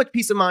there's so much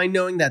peace of mind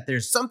knowing that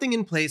there's something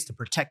in place to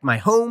protect my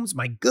homes,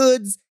 my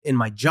goods, and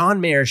my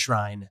John Mayer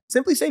shrine.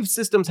 Simply Safe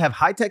systems have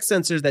high-tech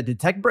sensors that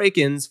detect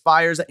break-ins,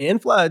 fires,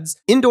 and floods,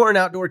 indoor and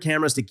outdoor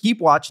cameras to keep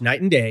watch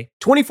night and day,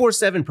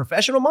 24/7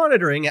 professional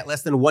monitoring at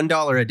less than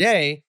 $1 a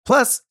day.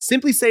 Plus,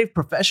 Simply Safe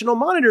professional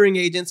monitoring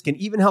agents can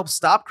even help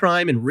stop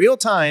crime in real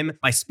time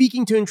by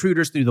speaking to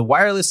intruders through the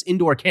wireless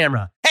indoor camera.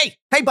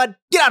 Hey, bud,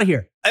 get out of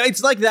here.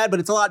 It's like that,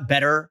 but it's a lot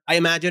better, I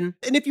imagine.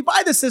 And if you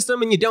buy the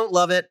system and you don't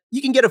love it,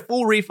 you can get a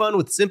full refund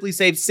with Simply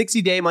Safe's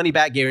 60-day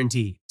money-back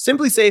guarantee.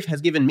 Simply Safe has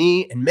given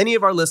me and many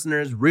of our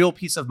listeners real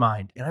peace of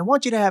mind, and I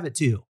want you to have it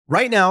too.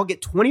 Right now,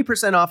 get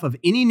 20% off of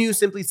any new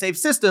Simply Safe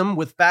system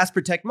with Fast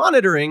Protect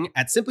monitoring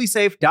at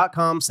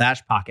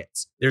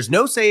simplysafe.com/pockets. There's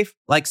no safe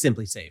like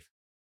Simply Safe.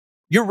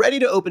 You're ready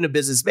to open a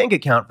business bank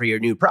account for your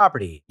new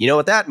property. You know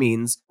what that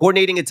means?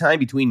 Coordinating a time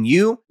between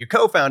you, your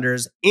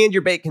co-founders, and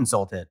your bank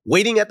consultant.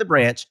 Waiting at the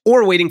branch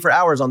or waiting for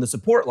hours on the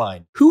support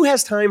line. Who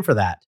has time for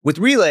that? With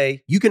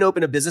Relay, you can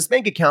open a business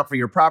bank account for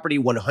your property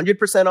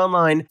 100%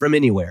 online from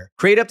anywhere.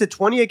 Create up to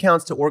 20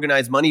 accounts to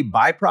organize money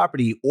by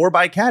property or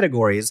by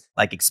categories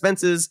like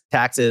expenses,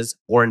 taxes,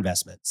 or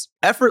investments.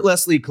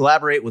 Effortlessly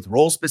collaborate with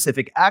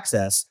role-specific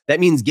access. That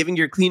means giving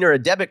your cleaner a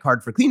debit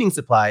card for cleaning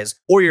supplies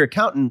or your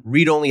accountant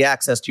read-only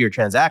access to your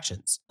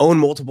transactions. Own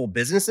multiple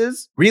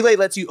businesses? Relay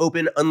lets you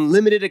open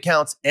unlimited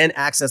accounts and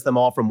access them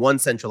all from one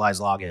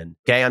centralized login.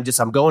 Okay, I'm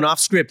going off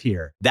script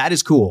here. That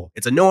is cool.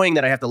 It's annoying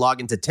that I have to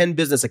log into 10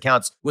 business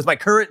accounts with my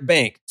current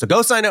bank. So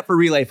go sign up for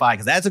RelayFi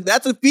because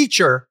that's a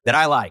feature that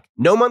I like.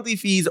 No monthly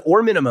fees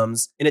or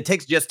minimums, and it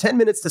takes just 10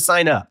 minutes to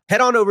sign up. Head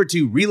on over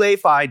to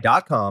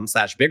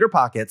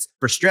relayfi.com/biggerpockets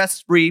for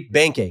stress-free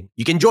banking.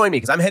 You can join me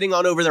because I'm heading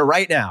on over there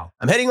right now.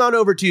 I'm heading on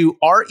over to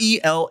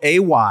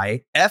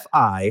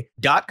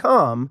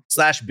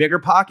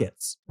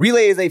relayfi.com/biggerpockets.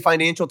 Relay is a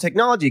financial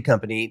technology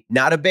company,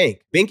 not a bank.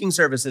 Banking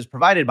services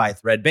provided by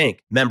Thread Bank,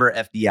 member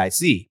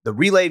FDIC. The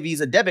Relay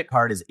Visa debit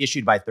card is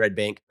issued by Thread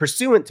Bank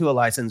pursuant to a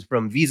license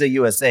from Visa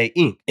USA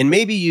Inc. and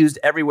may be used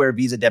everywhere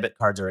Visa debit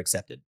cards are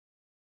accepted.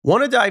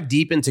 Want to dive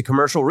deep into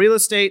commercial real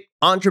estate,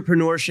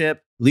 entrepreneurship,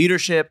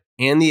 leadership,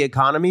 and the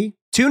economy?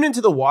 Tune into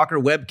the Walker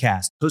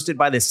Webcast, hosted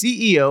by the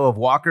CEO of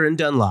Walker &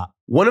 Dunlop,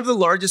 one of the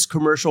largest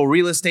commercial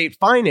real estate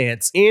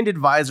finance and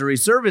advisory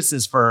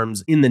services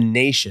firms in the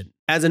nation.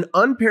 As an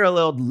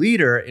unparalleled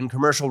leader in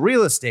commercial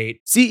real estate,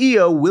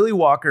 CEO Willie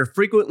Walker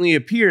frequently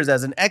appears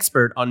as an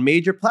expert on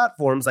major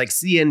platforms like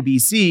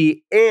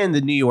CNBC and the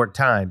New York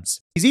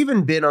Times. He's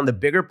even been on the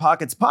Bigger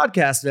Pockets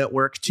podcast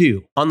network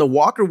too. On the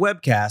Walker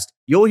webcast,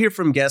 you'll hear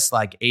from guests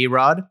like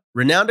A-Rod,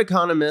 renowned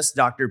economist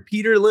Dr.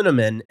 Peter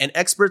Linneman, and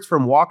experts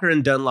from Walker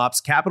 &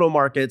 Dunlop's capital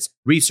markets,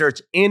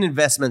 research, and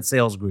investment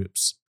sales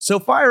groups. So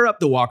fire up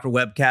the Walker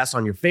webcast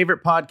on your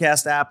favorite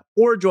podcast app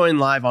or join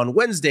live on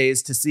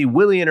Wednesdays to see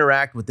Willie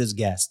interact with his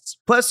guests.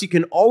 Plus, you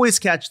can always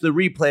catch the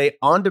replay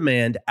on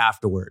demand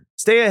afterward.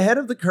 Stay ahead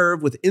of the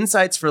curve with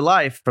insights for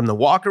life from the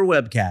Walker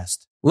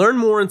webcast. Learn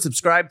more and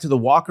subscribe to the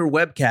Walker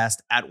webcast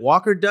at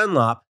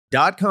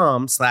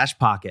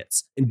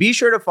walkerdunlop.com/pockets. And be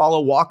sure to follow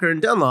Walker &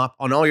 Dunlop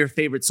on all your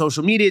favorite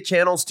social media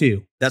channels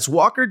too. That's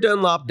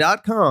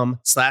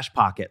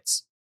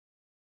walkerdunlop.com/pockets.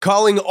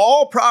 Calling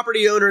all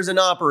property owners and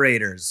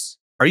operators.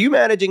 Are you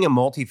managing a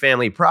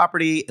multifamily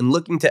property and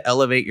looking to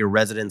elevate your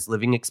residents'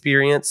 living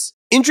experience?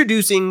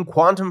 Introducing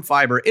Quantum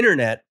Fiber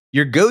Internet,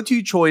 your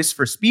go-to choice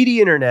for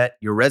speedy internet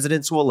your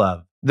residents will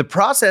love. The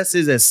process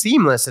is as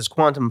seamless as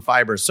Quantum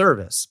Fiber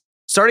service.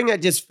 Starting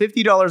at just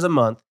 $50 a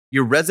month,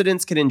 your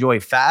residents can enjoy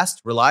fast,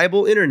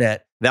 reliable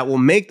internet that will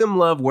make them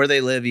love where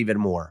they live even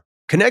more.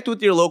 Connect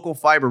with your local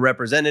fiber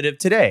representative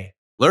today.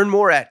 Learn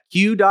more at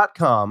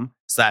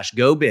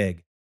q.com/gobig.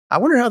 I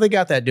wonder how they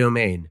got that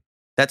domain.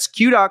 That's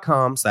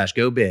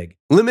q.com/go big.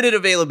 Limited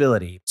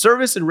availability.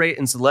 Service and rate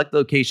in select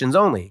locations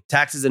only.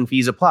 Taxes and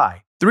fees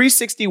apply.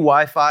 360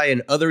 Wi-Fi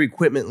and other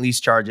equipment lease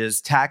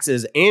charges,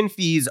 taxes, and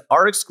fees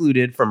are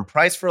excluded from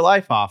price for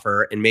life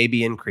offer and may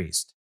be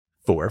increased.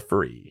 For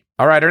free.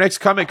 All right, our next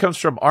comment comes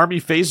from Army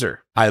Phaser.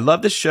 I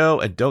love the show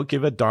and don't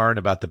give a darn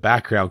about the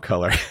background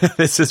color.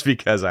 This is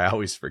because I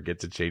always forget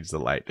to change the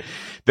light.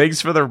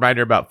 Thanks for the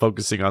reminder about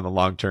focusing on the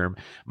long term.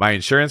 My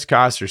insurance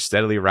costs are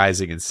steadily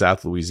rising in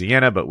South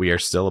Louisiana, but we are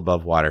still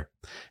above water.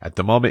 At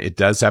the moment, it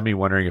does have me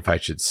wondering if I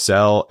should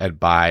sell and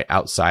buy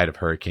outside of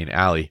Hurricane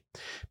Alley.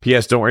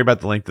 P.S. Don't worry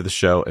about the length of the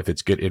show. If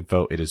it's good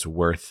info, it is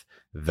worth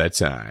the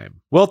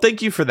time. Well,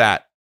 thank you for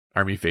that,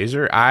 Army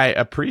Phaser. I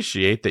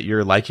appreciate that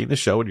you're liking the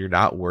show and you're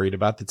not worried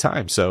about the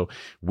time. So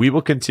we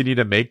will continue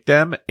to make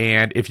them.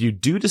 And if you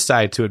do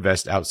decide to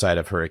invest outside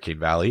of Hurricane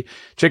Valley,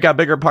 check out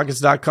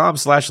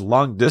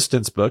biggerpockets.com/long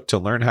distance book to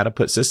learn how to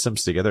put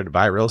systems together to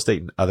buy real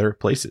estate in other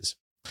places.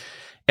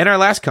 And our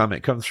last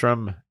comment comes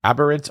from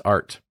Aberrant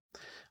Art.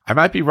 I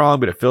might be wrong,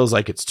 but it feels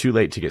like it's too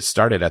late to get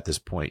started at this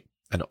point.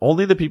 And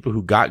only the people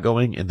who got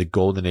going in the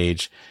golden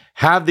age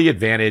have the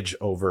advantage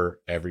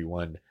over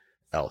everyone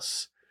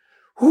else.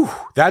 Whew,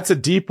 that's a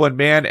deep one,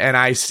 man. And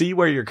I see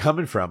where you're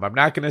coming from. I'm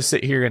not going to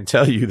sit here and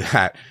tell you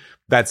that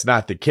that's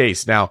not the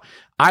case. Now,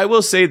 I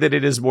will say that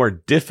it is more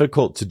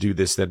difficult to do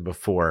this than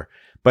before,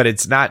 but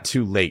it's not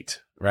too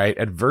late, right?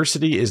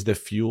 Adversity is the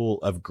fuel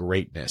of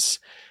greatness.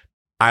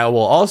 I will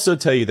also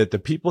tell you that the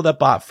people that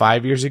bought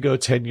 5 years ago,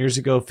 10 years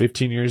ago,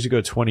 15 years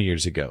ago, 20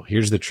 years ago,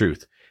 here's the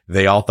truth.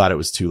 They all thought it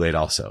was too late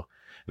also.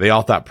 They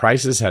all thought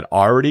prices had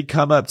already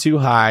come up too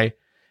high.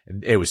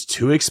 It was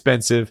too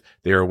expensive.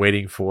 They were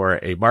waiting for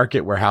a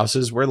market where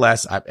houses were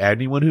less.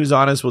 Anyone who's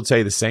honest will tell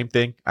you the same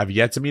thing. I've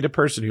yet to meet a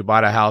person who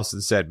bought a house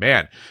and said,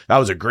 man, that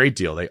was a great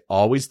deal. They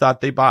always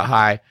thought they bought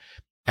high.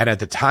 And at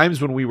the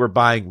times when we were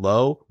buying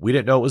low, we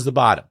didn't know it was the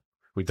bottom.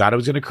 We thought it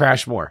was going to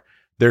crash more.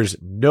 There's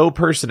no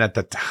person at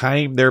the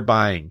time they're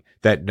buying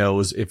that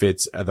knows if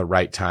it's the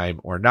right time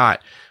or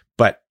not.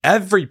 But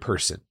every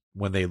person,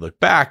 when they look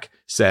back,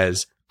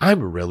 says,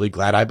 I'm really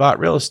glad I bought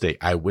real estate.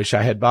 I wish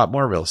I had bought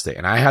more real estate.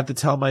 And I have to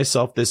tell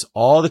myself this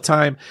all the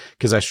time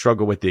because I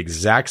struggle with the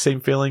exact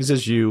same feelings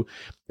as you.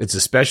 It's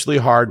especially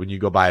hard when you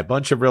go buy a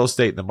bunch of real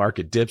estate and the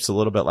market dips a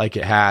little bit like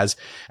it has.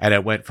 And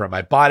it went from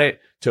I bought it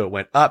to it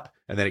went up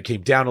and then it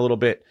came down a little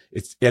bit.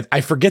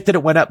 I forget that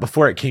it went up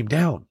before it came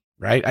down,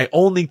 right? I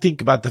only think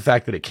about the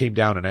fact that it came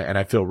down and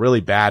I feel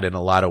really bad in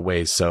a lot of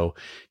ways. So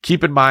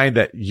keep in mind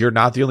that you're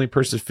not the only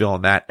person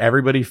feeling that.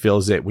 Everybody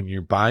feels it. When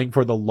you're buying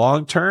for the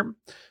long term,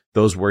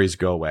 those worries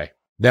go away.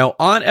 Now,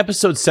 on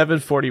episode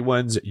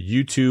 741's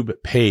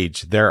YouTube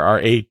page, there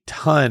are a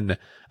ton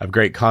of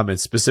great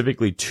comments,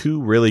 specifically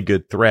 2 really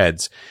good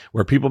threads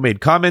where people made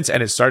comments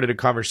and it started a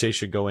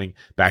conversation going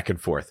back and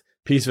forth.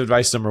 Piece of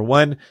advice number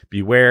 1,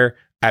 beware.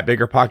 At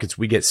Bigger Pockets,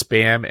 we get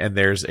spam and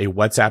there's a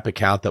WhatsApp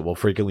account that will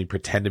frequently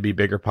pretend to be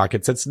Bigger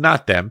Pockets. That's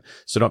not them,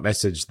 so don't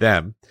message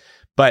them.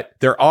 But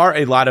there are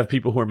a lot of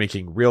people who are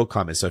making real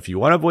comments. So if you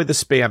want to avoid the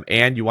spam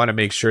and you want to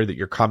make sure that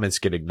your comments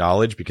get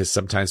acknowledged, because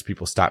sometimes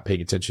people stop paying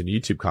attention to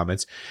YouTube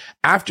comments,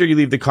 after you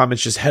leave the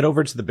comments, just head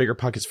over to the Bigger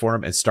Pockets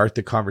forum and start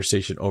the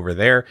conversation over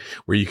there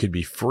where you can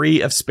be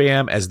free of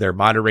spam as they're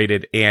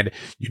moderated. And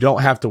you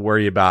don't have to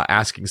worry about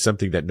asking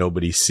something that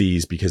nobody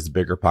sees because the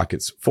Bigger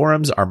Pockets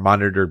forums are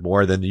monitored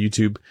more than the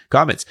YouTube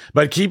comments.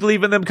 But keep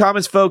leaving them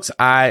comments, folks.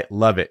 I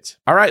love it.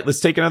 All right, let's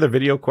take another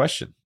video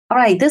question. All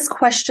right, this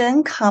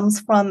question comes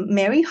from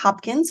Mary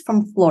Hopkins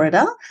from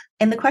Florida.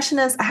 And the question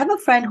is, I have a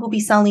friend who'll be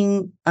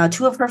selling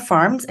 2 of her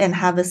farms and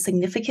have a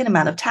significant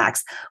amount of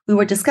tax. We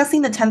were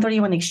discussing the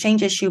 1031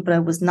 exchange issue, but I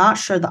was not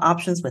sure the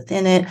options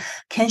within it.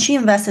 Can she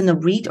invest in a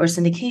REIT or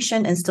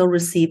syndication and still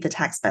receive the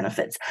tax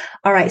benefits?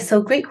 All right,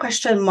 so great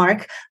question,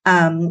 Mark.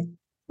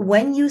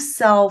 When you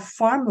sell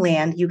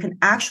farmland, you can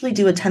actually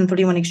do a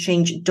 1031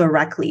 exchange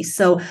directly.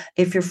 So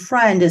if your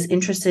friend is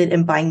interested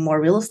in buying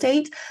more real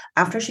estate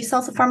after she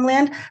sells the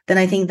farmland, then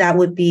I think that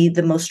would be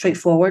the most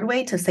straightforward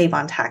way to save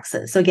on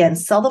taxes. So again,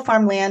 sell the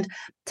farmland,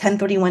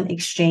 1031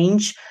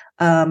 exchange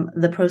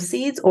the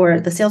proceeds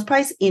or the sales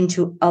price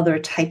into other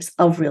types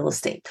of real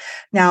estate.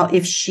 Now,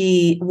 if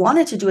she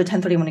wanted to do a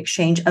 1031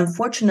 exchange,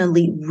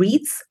 unfortunately,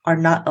 REITs are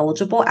not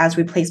eligible as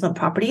replacement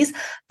properties.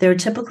 They're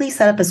typically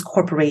set up as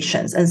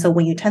corporations. And so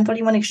when you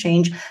 1031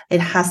 exchange,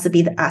 it has to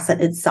be the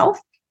asset itself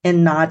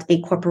and not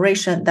a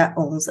corporation that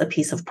owns a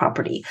piece of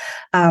property.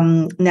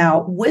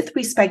 Now, with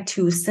respect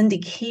to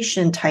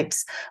syndication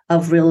types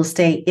of real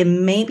estate, it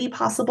may be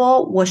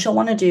possible. What she'll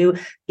want to do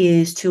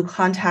is to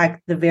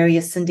contact the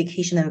various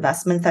syndication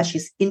investments that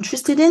she's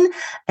interested in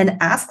and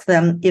ask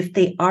them if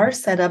they are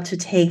set up to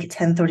take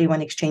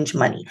 1031 exchange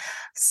money.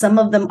 Some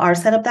of them are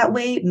set up that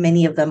way.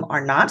 Many of them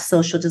are not.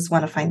 So she'll just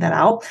want to find that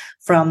out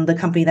from the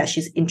company that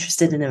she's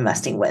interested in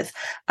investing with.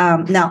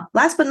 Now,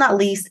 last but not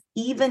least,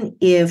 even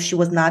if she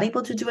was not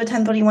able to do a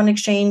 1031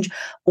 exchange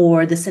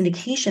or the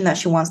syndication that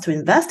she wants to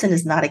invest in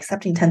is not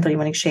accepting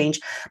 1031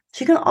 exchange,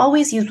 she can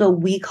always use what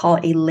we call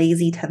a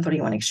lazy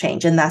 1031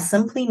 exchange. And that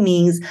simply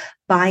means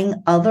buying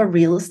other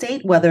real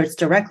estate, whether it's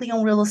directly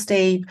on real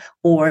estate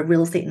or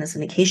real estate in a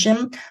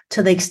syndication,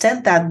 to the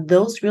extent that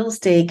those real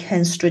estate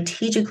can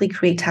strategically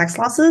create tax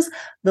losses,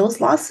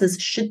 those losses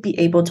should be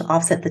able to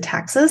offset the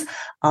taxes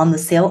on the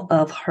sale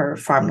of her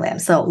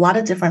farmland. So a lot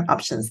of different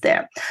options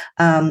there.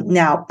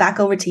 Now, back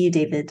over to you,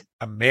 David.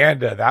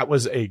 Amanda, that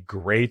was a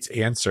great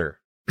answer.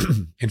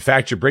 In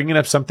fact, you're bringing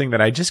up something that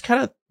I just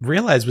kind of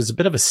realized was a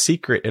bit of a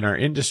secret in our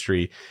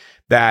industry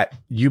that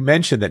you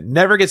mentioned that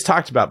never gets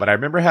talked about. But I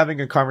remember having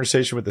a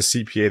conversation with the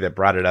CPA that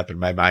brought it up in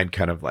my mind.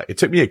 Kind of like, it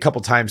took me a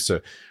couple times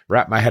to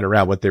wrap my head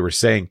around what they were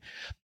saying.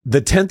 The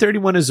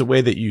 1031 is a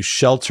way that you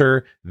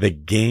shelter the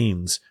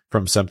gains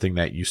from something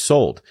that you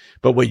sold.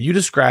 But what you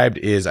described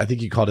is, I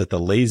think you called it the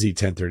lazy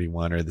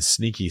 1031 or the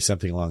sneaky,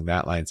 something along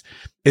that lines.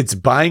 It's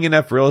buying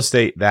enough real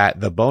estate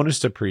that the bonus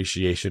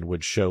depreciation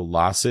would show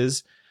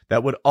losses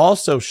that would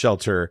also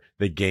shelter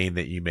the gain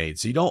that you made.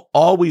 So you don't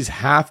always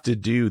have to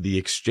do the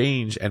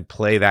exchange and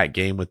play that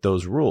game with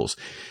those rules.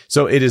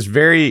 So it is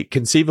very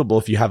conceivable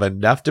if you have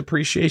enough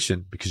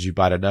depreciation because you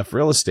bought enough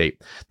real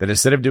estate, that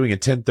instead of doing a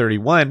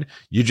 1031,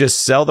 you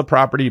just sell the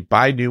property,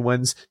 buy new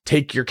ones,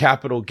 take your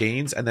capital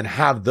gains, and then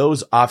have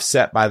those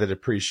offset by the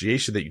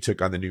depreciation that you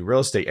took on the new real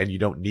estate. And you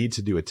don't need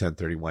to do a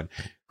 1031.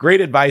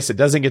 Great advice. It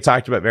doesn't get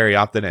talked about very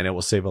often, and it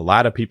will save a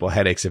lot of people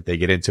headaches if they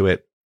get into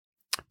it.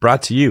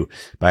 Brought to you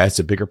by us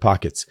at Bigger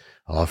Pockets,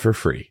 all for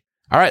free.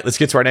 All right, let's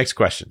get to our next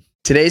question.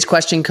 Today's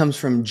question comes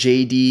from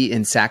JD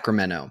in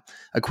Sacramento.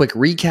 A quick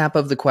recap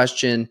of the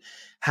question.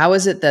 How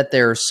is it that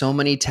there are so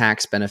many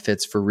tax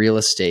benefits for real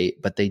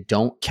estate, but they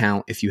don't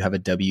count if you have a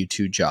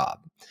W-2 job?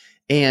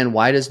 And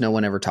why does no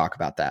one ever talk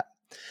about that?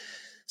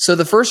 So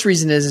the first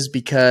reason is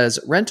because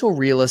rental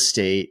real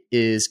estate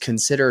is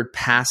considered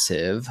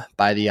passive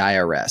by the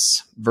IRS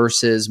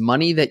versus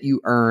money that you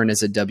earn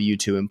as a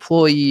W-2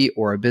 employee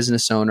or a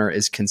business owner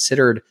is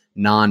considered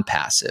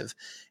non-passive.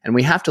 And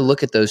we have to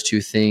look at those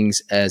two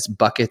things as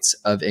buckets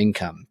of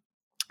income.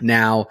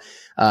 Now,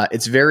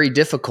 it's very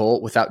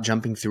difficult without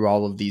jumping through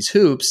all of these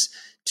hoops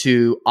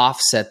to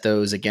offset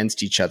those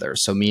against each other.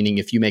 So meaning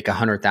if you make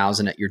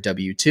 $100,000 at your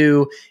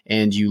W-2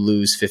 and you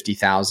lose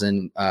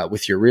 $50,000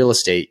 with your real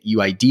estate,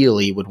 you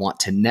ideally would want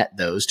to net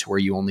those to where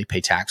you only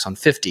pay tax on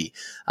 50.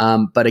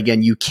 But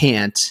again, you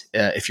can't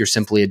if you're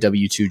simply a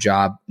W-2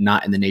 job,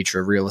 not in the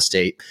nature of real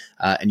estate,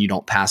 and you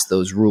don't pass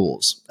those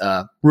rules.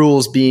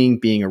 Rules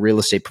being a real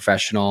estate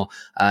professional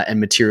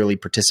and materially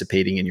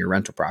participating in your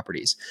rental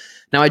properties.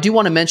 Now, I do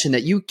want to mention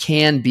that you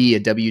can be a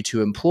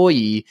W-2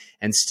 employee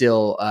and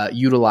still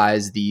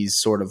utilize these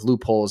sort of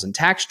loopholes and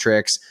tax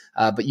tricks,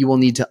 but you will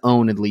need to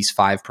own at least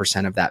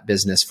 5% of that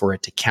business for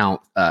it to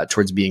count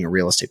towards being a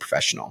real estate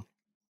professional.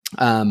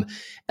 And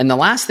the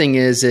last thing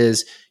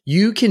is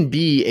you can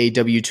be a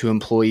W-2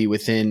 employee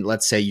within,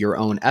 let's say, your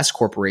own S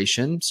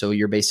corporation. So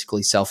you're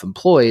basically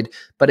self-employed.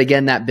 But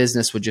again, that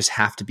business would just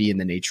have to be in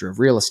the nature of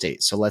real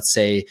estate. So let's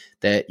say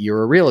that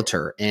you're a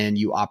realtor and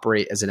you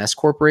operate as an S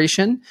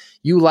corporation.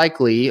 You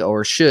likely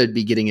or should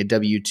be getting a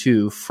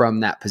W-2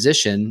 from that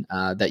position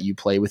that you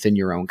play within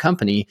your own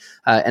company.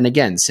 And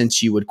again,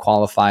 since you would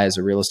qualify as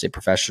a real estate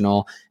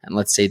professional, and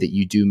let's say that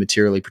you do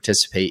materially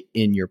participate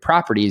in your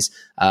properties,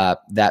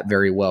 that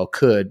very well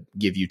could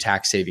give you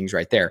tax savings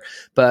right there.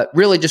 But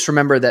really just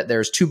remember that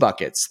there's two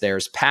buckets.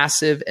 There's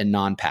passive and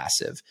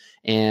non-passive.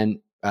 And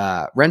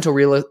rental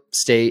real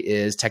estate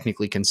is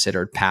technically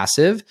considered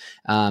passive,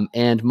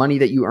 and money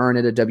that you earn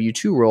at a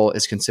W-2 role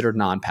is considered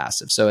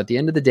non-passive. So at the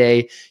end of the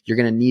day, you're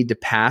going to need to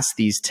pass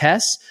these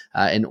tests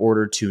in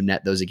order to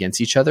net those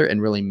against each other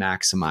and really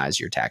maximize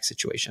your tax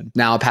situation.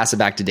 Now I'll pass it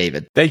back to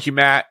David. Thank you,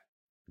 Matt.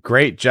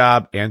 Great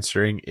job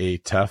answering a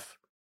tough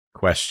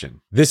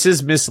question. This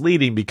is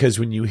misleading because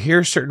when you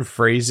hear certain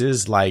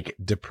phrases like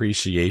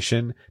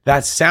depreciation,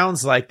 that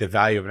sounds like the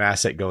value of an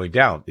asset going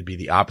down. It'd be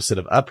the opposite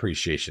of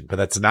appreciation, but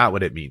that's not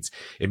what it means.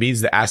 It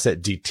means the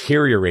asset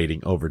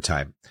deteriorating over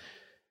time.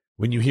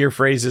 When you hear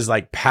phrases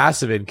like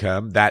passive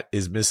income, that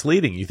is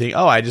misleading. You think,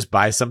 oh, I just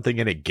buy something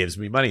and it gives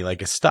me money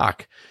like a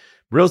stock.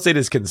 Real estate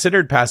is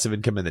considered passive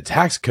income in the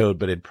tax code,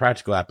 but in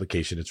practical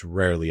application, it's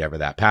rarely ever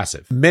that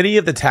passive. Many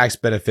of the tax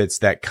benefits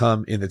that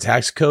come in the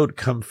tax code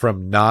come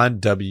from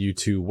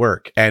non-W-2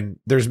 work. And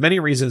there's many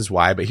reasons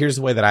why, but here's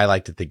the way that I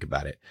like to think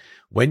about it.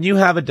 When you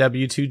have a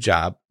W-2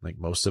 job, like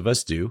most of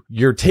us do,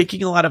 you're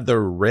taking a lot of the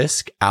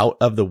risk out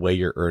of the way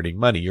you're earning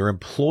money. Your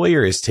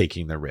employer is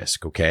taking the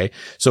risk, okay?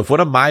 So if one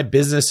of my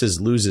businesses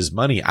loses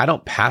money, I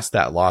don't pass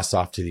that loss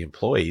off to the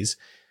employees.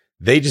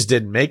 They just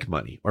didn't make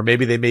money, or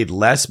maybe they made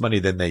less money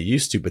than they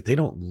used to, but they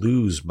don't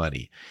lose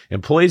money.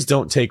 Employees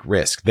don't take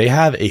risk. They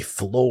have a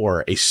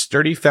floor, a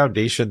sturdy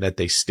foundation that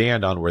they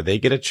stand on where they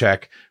get a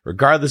check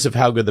regardless of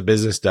how good the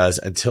business does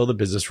until the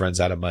business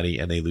runs out of money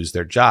and they lose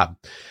their job.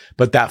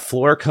 But that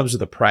floor comes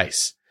with a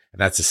price,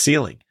 and that's a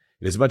ceiling.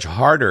 It is much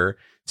harder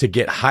to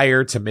get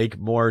higher, to make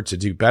more, to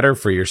do better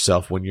for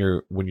yourself when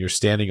you're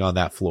standing on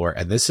that floor.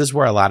 And this is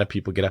where a lot of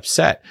people get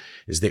upset,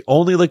 is they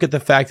only look at the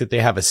fact that they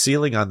have a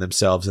ceiling on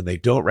themselves and they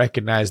don't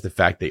recognize the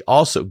fact they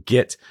also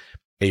get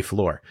a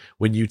floor.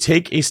 When you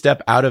take a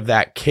step out of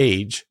that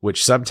cage,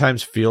 which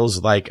sometimes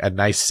feels like a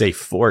nice safe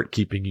fort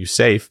keeping you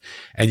safe,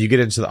 and you get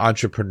into the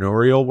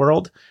entrepreneurial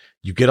world,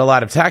 you get a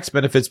lot of tax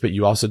benefits, but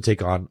you also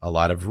take on a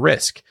lot of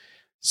risk.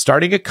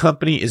 Starting a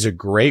company is a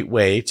great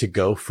way to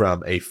go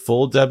from a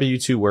full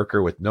W-2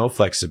 worker with no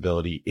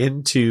flexibility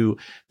into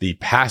the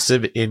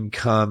passive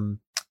income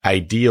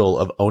ideal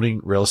of owning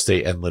real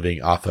estate and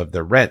living off of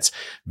the rents.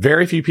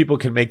 Very few people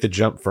can make the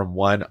jump from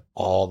one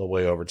all the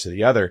way over to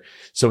the other.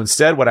 So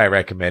instead, what I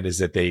recommend is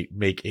that they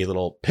make a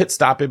little pit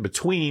stop in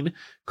between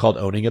called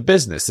owning a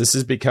business. This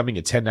is becoming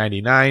a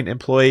 1099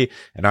 employee,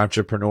 an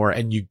entrepreneur,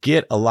 and you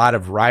get a lot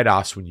of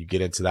write-offs when you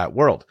get into that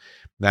world.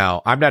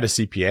 Now, I'm not a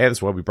CPA.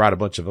 That's why we brought a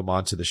bunch of them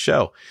onto the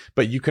show.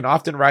 But you can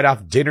often write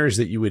off dinners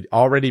that you would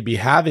already be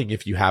having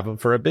if you have them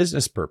for a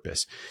business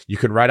purpose. You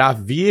can write off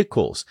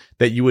vehicles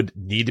that you would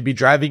need to be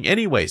driving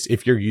anyways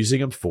if you're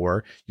using them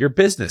for your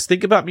business.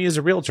 Think about me as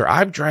a realtor.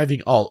 I'm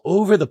driving all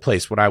over the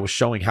place when I was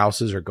showing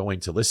houses or going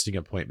to listing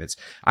appointments.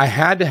 I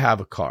had to have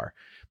a car.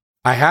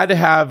 I had to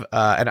have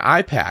an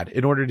iPad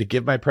in order to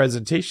give my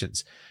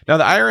presentations. Now,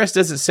 the IRS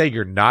doesn't say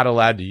you're not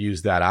allowed to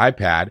use that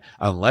iPad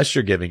unless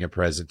you're giving a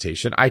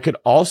presentation. I could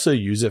also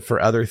use it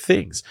for other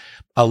things.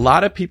 A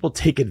lot of people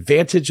take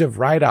advantage of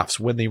write-offs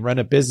when they run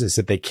a business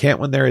that they can't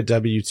when they're a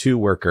W-2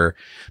 worker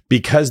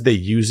because they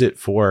use it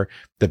for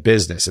the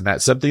business. And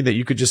that's something that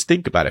you could just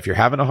think about. If you're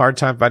having a hard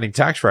time finding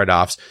tax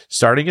write-offs,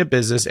 starting a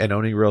business and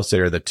owning real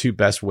estate are the two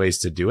best ways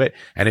to do it.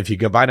 And if you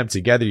combine them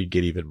together, you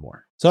get even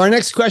more. So our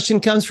next question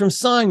comes from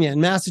Sonia in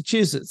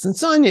Massachusetts. And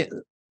Sonia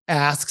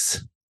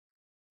asks,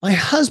 my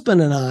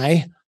husband and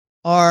I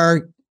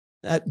are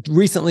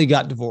recently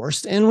got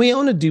divorced and we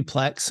own a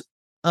duplex.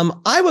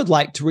 I would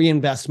like to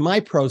reinvest my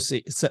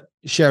proceeds,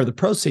 share of the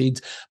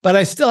proceeds, but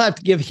I still have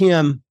to give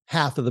him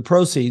half of the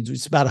proceeds, which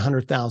is about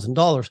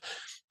 $100,000.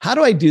 How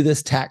do I do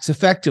this tax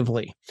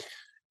effectively?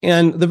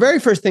 And the very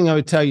first thing I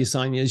would tell you,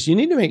 Sonia, is you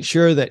need to make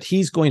sure that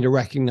he's going to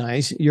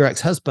recognize your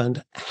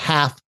ex-husband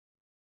half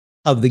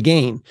of the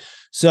gain.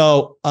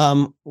 So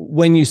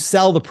when you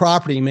sell the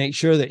property, make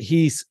sure that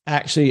he's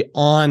actually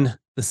on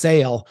the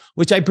sale,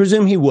 which I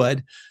presume he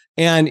would.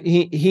 And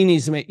he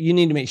needs to you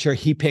need to make sure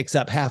he picks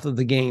up half of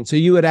the gain. So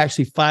you would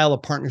actually file a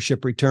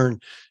partnership return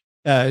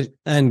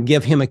and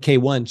give him a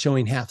K-1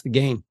 showing half the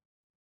gain,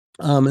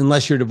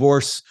 unless your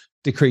divorce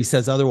decree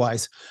says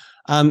otherwise.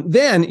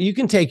 Then you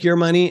can take your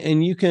money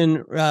and you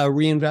can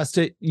reinvest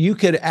it. You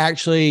could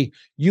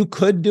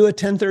do a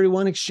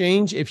 1031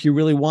 exchange if you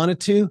really wanted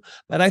to,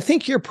 but I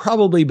think you're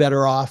probably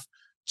better off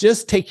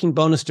just taking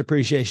bonus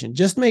depreciation.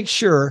 Just make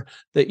sure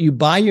that you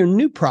buy your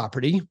new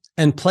property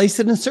and place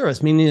it in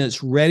service, meaning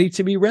it's ready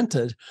to be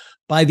rented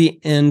by the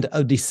end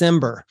of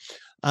December.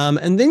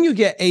 And then you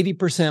get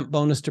 80%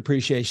 bonus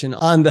depreciation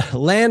on the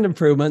land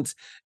improvements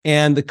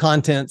and the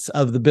contents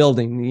of the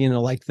building,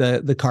 like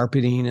the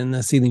carpeting and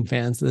the ceiling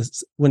fans, the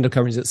window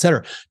coverings, et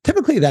cetera.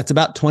 Typically, that's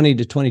about 20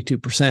 to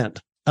 22%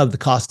 of the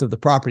cost of the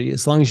property,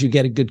 as long as you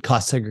get a good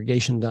cost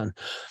segregation done.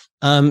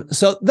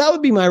 So that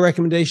would be my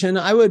recommendation.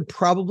 I would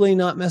probably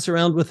not mess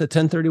around with a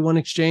 1031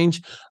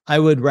 exchange. I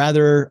would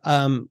rather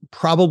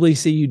probably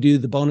see you do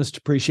the bonus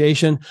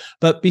depreciation,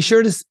 but be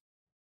sure to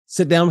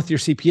sit down with your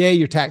CPA,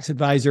 your tax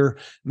advisor,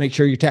 make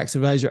sure your tax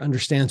advisor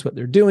understands what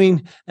they're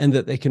doing and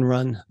that they can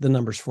run the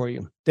numbers for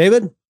you.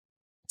 David?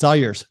 It's all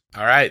yours.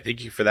 All right.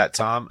 Thank you for that,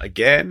 Tom.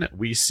 Again,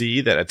 we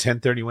see that a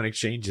 1031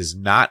 exchange is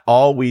not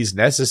always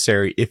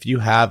necessary if you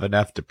have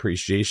enough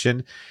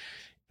depreciation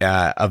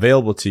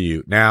available to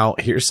you. Now,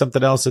 here's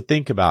something else to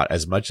think about.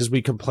 As much as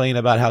we complain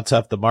about how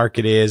tough the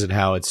market is and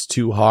how it's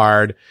too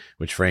hard,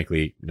 which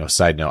frankly,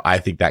 side note, I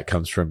think that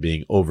comes from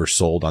being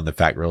oversold on the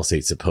fact real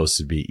estate's supposed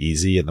to be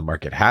easy, and the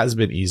market has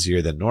been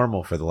easier than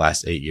normal for the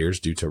last 8 years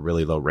due to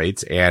really low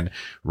rates and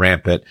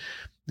rampant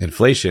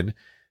inflation.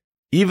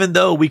 Even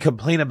though we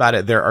complain about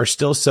it, there are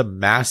still some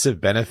massive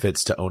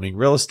benefits to owning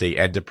real estate,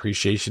 and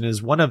depreciation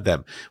is one of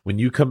them. When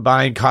you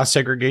combine cost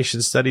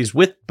segregation studies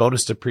with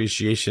bonus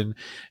depreciation,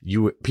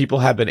 people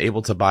have been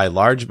able to buy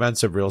large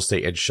amounts of real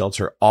estate and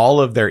shelter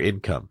all of their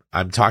income.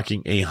 I'm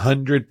talking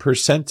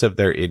 100% of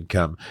their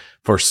income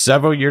for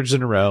several years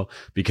in a row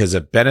because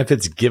of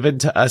benefits given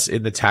to us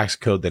in the tax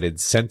code that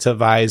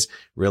incentivize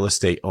real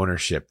estate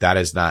ownership. That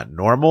is not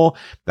normal.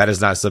 That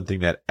is not something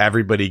that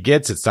everybody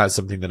gets. It's not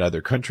something that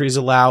other countries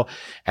allow.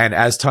 And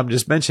as Tom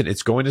just mentioned,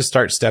 it's going to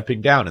start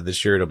stepping down. And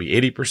this year it'll be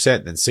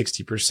 80%, then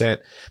 60%,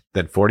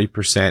 then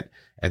 40%,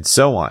 and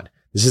so on.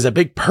 This is a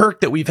big perk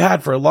that we've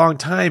had for a long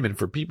time. And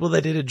for people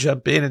that didn't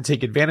jump in and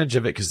take advantage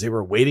of it because they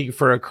were waiting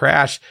for a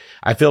crash,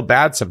 I feel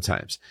bad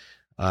sometimes.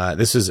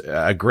 This is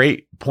a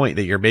great point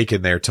that you're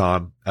making there,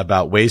 Tom,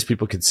 about ways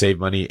people can save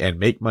money and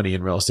make money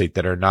in real estate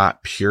that are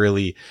not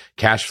purely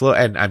cash flow.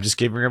 And I'm just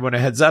giving everyone a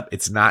heads up.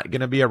 It's not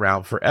going to be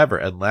around forever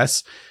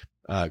unless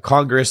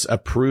Congress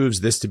approves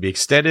this to be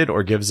extended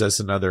or gives us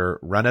another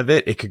run of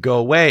it. It could go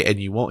away, and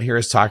you won't hear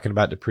us talking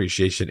about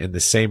depreciation in the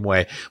same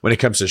way when it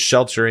comes to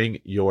sheltering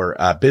your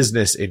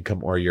business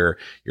income or your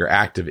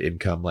active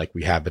income like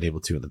we have been able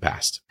to in the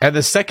past. And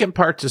the second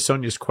part to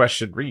Sonia's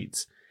question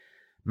reads,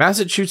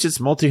 Massachusetts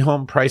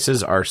multi-home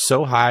prices are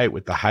so high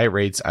with the high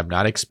rates, I'm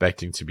not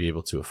expecting to be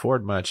able to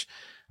afford much.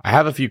 I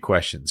have a few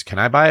questions. Can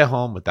I buy a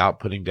home without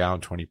putting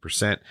down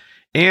 20%?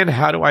 And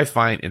how do I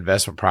find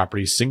investment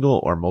properties,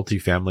 single or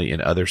multifamily, in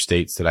other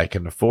states that I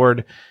can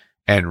afford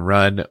and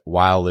run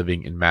while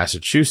living in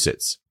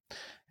Massachusetts?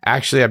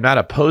 Actually, I'm not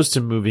opposed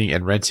to moving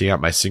and renting out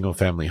my single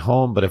family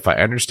home, but if I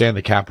understand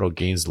the capital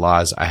gains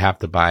laws, I have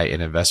to buy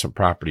an investment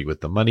property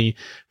with the money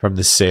from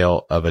the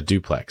sale of a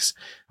duplex.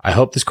 I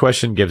hope this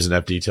question gives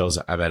enough details.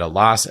 I'm at a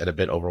loss and a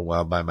bit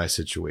overwhelmed by my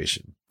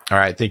situation. All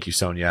right. Thank you,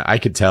 Sonia. I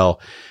could tell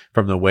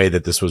from the way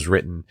that this was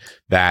written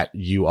that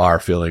you are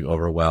feeling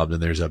overwhelmed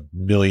and there's a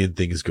million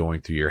things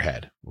going through your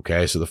head.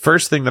 Okay. So the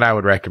first thing that I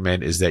would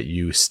recommend is that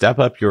you step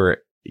up your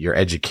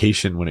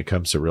education when it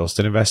comes to real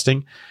estate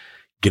investing.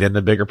 Get in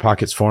the Bigger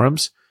Pockets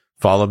forums.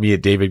 Follow me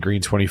at David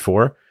Greene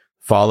 24.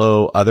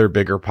 Follow other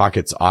Bigger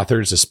Pockets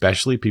authors,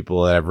 especially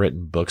people that have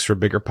written books for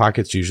Bigger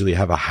Pockets, usually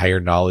have a higher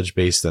knowledge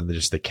base than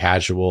just the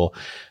casual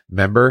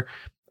member.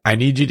 I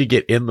need you to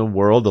get in the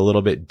world a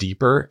little bit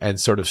deeper and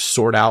sort of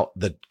sort out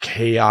the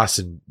chaos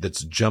and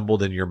that's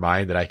jumbled in your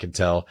mind that I can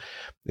tell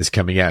is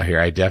coming out here.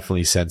 I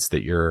definitely sense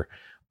that you're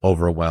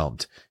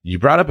overwhelmed. You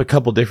brought up a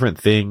couple different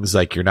things,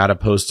 like you're not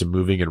opposed to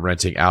moving and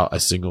renting out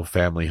a single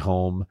family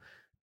home,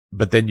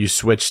 but then you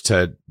switch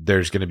to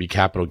there's going to be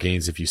capital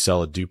gains if you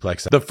sell a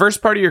duplex. The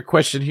first part of your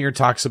question here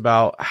talks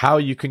about how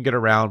you can get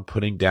around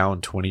putting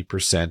down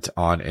 20%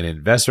 on an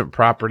investment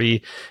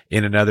property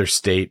in another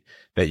state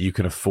that you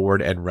can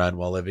afford and run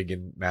while living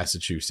in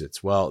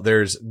Massachusetts. Well,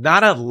 there's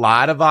not a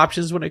lot of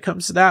options when it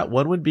comes to that.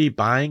 One would be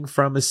buying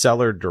from a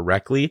seller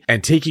directly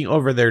and taking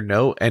over their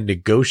note and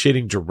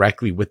negotiating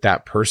directly with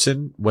that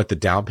person what the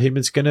down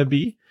payment's going to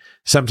be.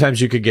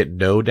 Sometimes you could get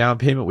no down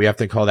payment. We have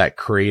to call that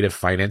creative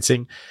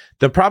financing.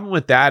 The problem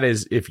with that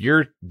is if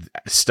you're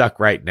stuck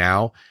right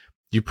now,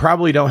 you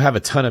probably don't have a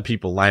ton of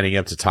people lining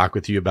up to talk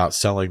with you about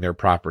selling their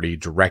property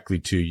directly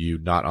to you,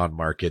 not on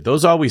market.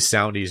 Those always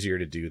sound easier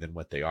to do than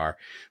what they are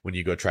when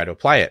you go try to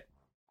apply it.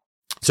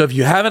 So if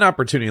you have an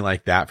opportunity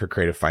like that for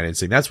creative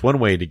financing, that's one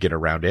way to get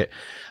around it.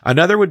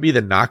 Another would be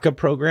the NACA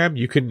program.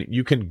 You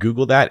can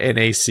Google that,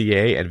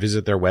 NACA, and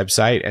visit their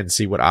website and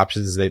see what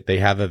options that they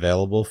have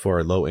available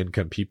for low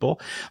income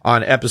people.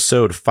 On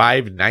episode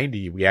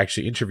 590, we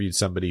actually interviewed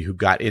somebody who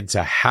got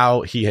into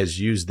how he has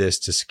used this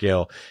to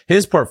scale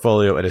his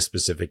portfolio in a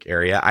specific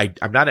area.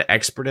 I'm not an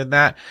expert in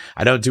that.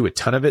 I don't do a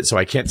ton of it, so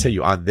I can't tell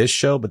you on this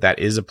show, but that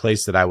is a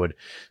place that I would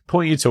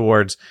point you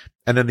towards.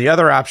 And then the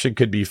other option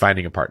could be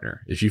finding a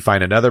partner. If you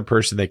find another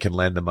person that can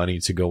lend the money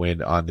to go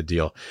in on the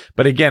deal.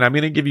 But again, I'm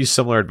going to give you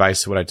similar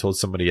advice to what I told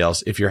somebody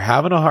else. If you're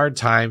having a hard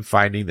time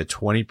finding the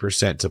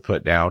 20% to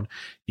put down,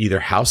 either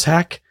house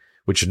hack,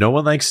 which no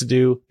one likes to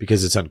do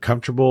because it's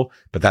uncomfortable,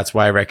 but that's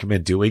why I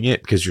recommend doing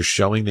it, because you're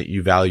showing that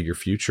you value your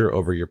future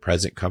over your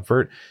present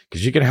comfort,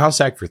 because you can house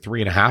hack for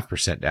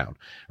 3.5% down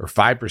or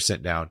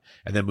 5% down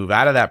and then move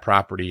out of that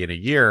property in a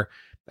year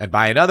and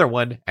buy another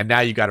one. And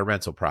now you got a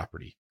rental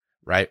property,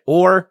 right?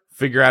 Or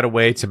figure out a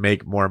way to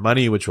make more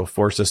money, which will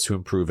force us to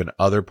improve in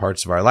other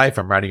parts of our life.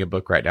 I'm writing a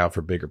book right now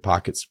for Bigger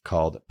Pockets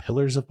called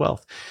Pillars of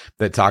Wealth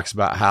that talks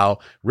about how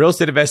real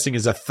estate investing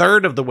is a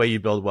third of the way you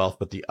build wealth,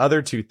 but the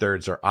other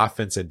 2/3 are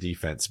offense and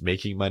defense,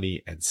 making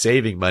money and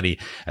saving money.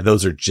 And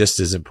those are just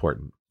as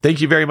important. Thank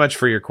you very much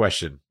for your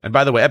question. And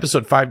by the way,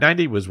 episode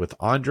 590 was with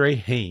Andre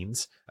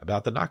Haynes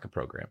about the NACA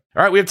program.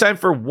 All right, we have time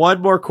for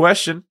one more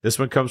question. This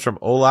one comes from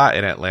Ola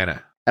in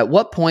Atlanta. At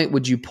what point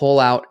would you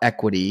pull out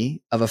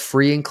equity of a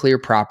free and clear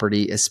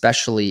property,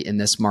 especially in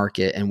this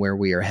market and where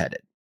we are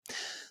headed?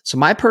 So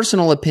my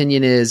personal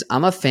opinion is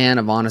I'm a fan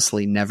of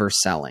honestly never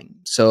selling.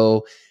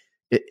 So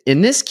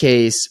in this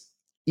case,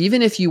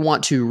 even if you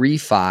want to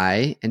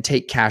refi and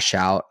take cash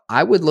out,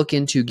 I would look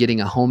into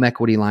getting a home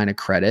equity line of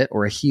credit,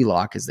 or a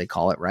HELOC as they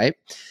call it, right?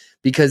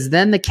 Because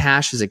then the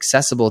cash is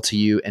accessible to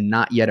you and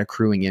not yet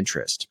accruing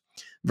interest.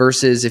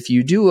 Versus if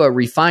you do a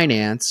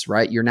refinance,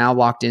 right, you're now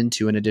locked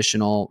into an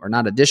additional, or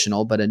not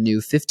additional, but a new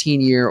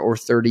 15-year or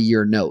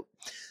 30-year note.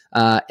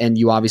 And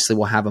you obviously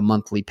will have a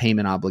monthly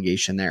payment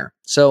obligation there.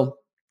 So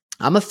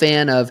I'm a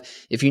fan of,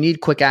 if you need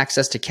quick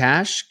access to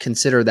cash,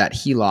 consider that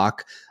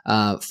HELOC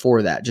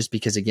for that, just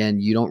because, again,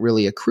 you don't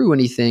really accrue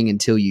anything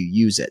until you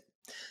use it.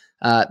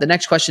 The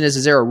next question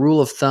is there a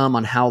rule of thumb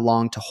on how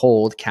long to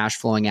hold cash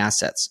flowing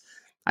assets?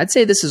 I'd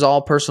say this is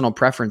all personal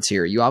preference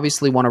here. You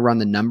obviously want to run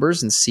the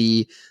numbers and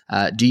see,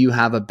 do you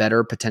have a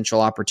better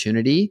potential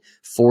opportunity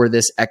for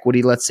this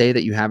equity, let's say,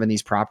 that you have in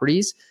these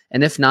properties?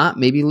 And if not,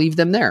 maybe leave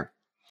them there.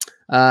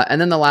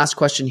 And then the last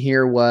question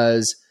here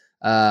was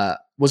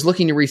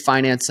looking to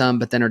refinance some,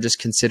 but then are just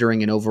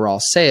considering an overall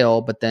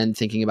sale, but then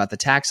thinking about the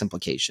tax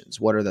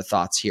implications. What are the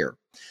thoughts here?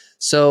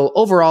 So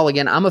overall,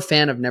 again, I'm a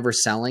fan of never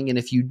selling. And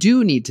if you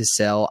do need to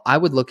sell, I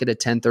would look at a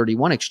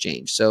 1031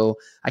 exchange. So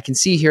I can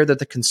see here that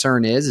the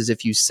concern is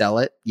if you sell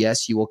it,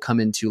 yes, you will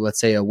come into, let's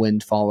say, a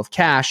windfall of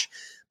cash,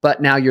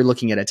 but now you're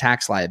looking at a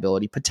tax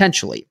liability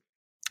potentially.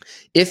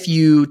 If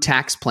you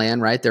tax plan,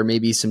 right, there may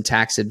be some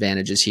tax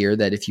advantages here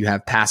that if you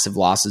have passive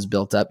losses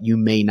built up, you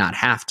may not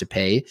have to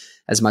pay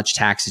as much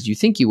tax as you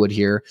think you would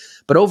here.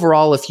 But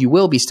overall, if you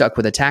will be stuck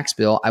with a tax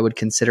bill, I would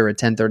consider a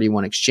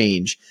 1031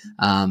 exchange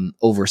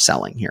over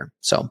selling here.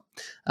 So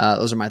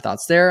those are my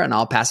thoughts there, and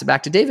I'll pass it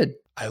back to David.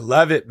 I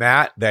love it,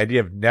 Matt. The idea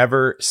of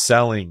never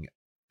selling.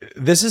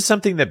 This is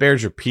something that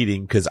bears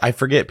repeating because I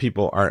forget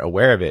people aren't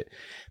aware of it.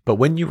 But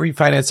when you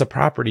refinance a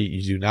property,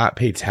 you do not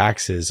pay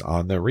taxes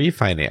on the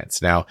refinance.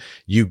 Now,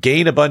 you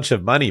gain a bunch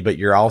of money, but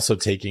you're also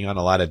taking on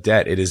a lot of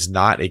debt. It is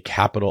not a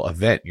capital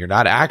event. You're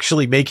not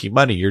actually making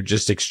money. You're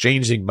just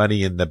exchanging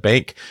money in the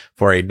bank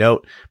for a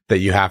note that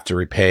you have to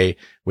repay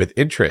with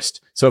interest.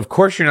 So, of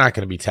course, you're not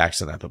going to be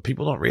taxed on that, but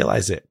people don't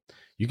realize it.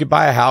 You could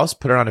buy a house,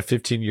 put it on a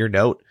 15-year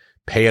note,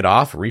 pay it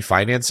off,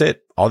 refinance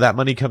it. All that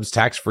money comes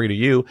tax-free to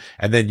you,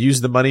 and then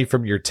use the money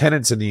from your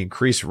tenants and the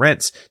increased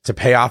rents to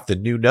pay off the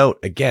new note.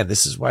 Again,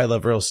 this is why I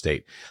love real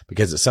estate,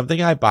 because it's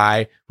something I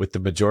buy with the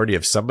majority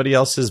of somebody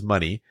else's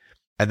money.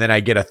 And then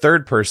I get a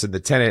third person, the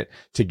tenant,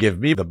 to give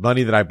me the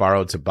money that I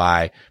borrowed to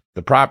buy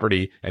the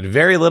property. And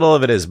very little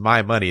of it is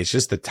my money. It's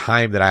just the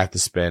time that I have to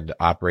spend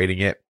operating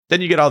it.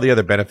 Then you get all the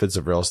other benefits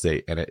of real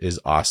estate, and it is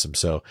awesome.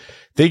 So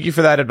thank you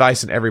for that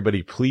advice. And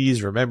everybody,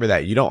 please remember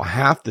that you don't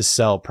have to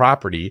sell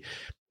property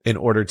in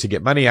order to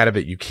get money out of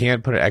it. You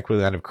can put an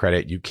equity line of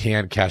credit. You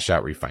can cash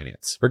out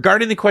refinance.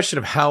 Regarding the question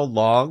of how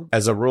long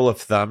as a rule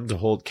of thumb to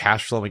hold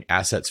cash flowing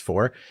assets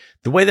for,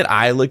 the way that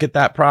I look at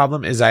that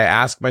problem is I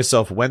ask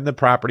myself when the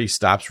property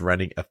stops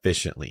running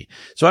efficiently.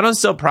 So I don't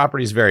sell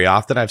properties very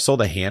often. I've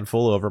sold a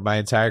handful over my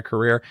entire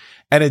career.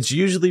 And it's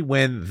usually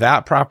when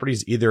that property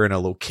is either in a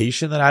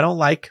location that I don't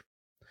like,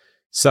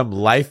 some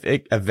life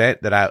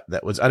event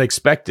that was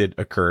unexpected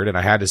occurred and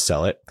I had to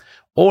sell it,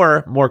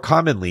 or more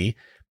commonly,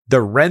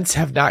 the rents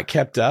have not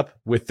kept up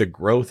with the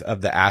growth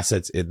of the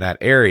assets in that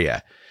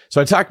area. So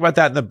I talk about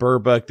that in the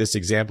BRRRR book, this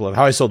example of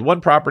how I sold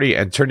one property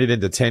and turned it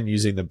into 10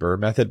 using the BRRRR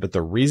method. But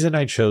the reason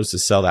I chose to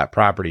sell that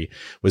property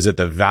was that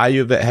the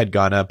value of it had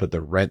gone up, but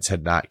the rents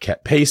had not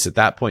kept pace. At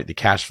that point, the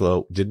cash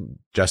flow didn't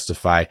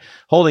justify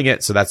holding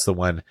it. So that's the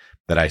one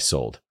that I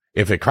sold.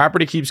 If a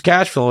property keeps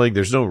cash flowing,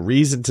 there's no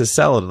reason to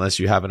sell it unless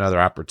you have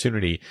another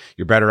opportunity.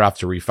 You're better off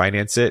to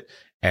refinance it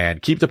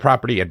and keep the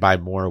property and buy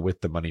more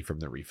with the money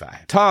from the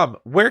refi. Tom,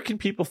 where can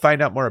people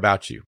find out more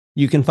about you?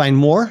 You can find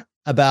more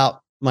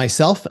about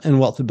myself and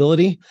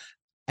Wealthability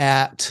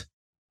at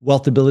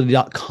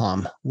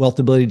wealthability.com,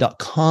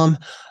 wealthability.com.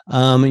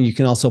 And you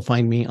can also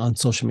find me on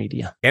social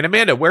media. And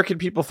Amanda, where can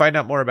people find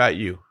out more about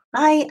you?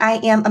 Hi,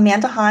 I am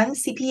Amanda Hahn,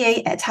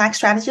 CPA, a tax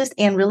strategist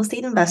and real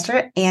estate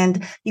investor.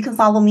 And you can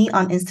follow me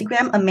on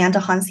Instagram, Amanda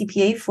Hahn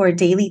CPA, for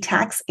daily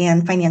tax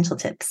and financial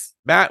tips.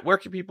 Matt, where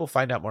can people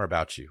find out more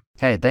about you?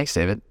 Hey, thanks,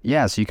 David.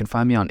 Yeah, so you can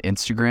find me on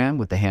Instagram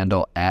with the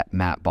handle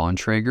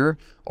 @MattBontrager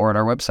or at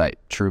our website,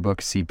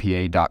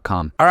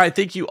 truebookcpa.com. All right.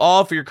 Thank you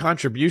all for your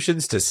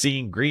contributions to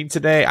Seeing Greene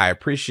today. I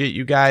appreciate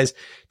you guys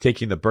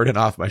taking the burden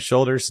off my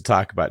shoulders to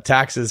talk about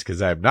taxes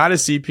because I'm not a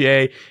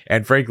CPA.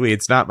 And frankly,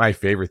 it's not my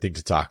favorite thing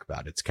to talk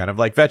about. It's kind of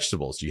like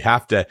vegetables. You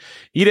have to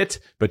eat it,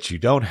 but you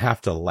don't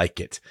have to like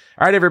it.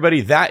 All right,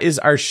 everybody. That is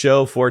our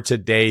show for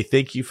today.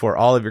 Thank you for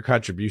all of your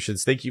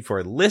contributions. Thank you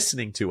for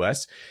listening to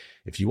us.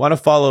 If you want to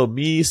follow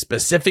me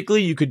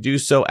specifically, you could do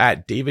so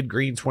at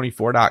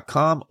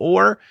davidgreene24.com,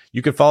 or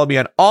you can follow me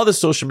on all the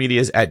social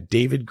medias at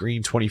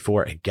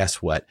davidgreene24. And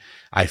guess what?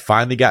 I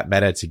finally got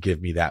Meta to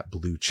give me that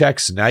blue check.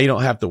 So now you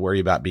don't have to worry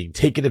about being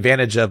taken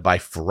advantage of by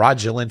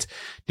fraudulent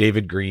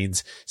David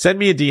Greenes. Send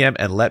me a DM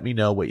and let me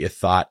know what you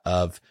thought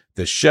of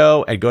the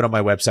show, and go to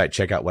my website,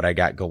 check out what I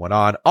got going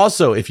on.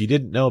 Also, if you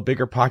didn't know,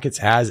 BiggerPockets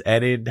has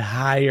an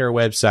entire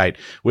website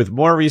with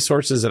more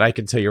resources that I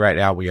can tell you right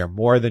now. We are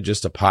more than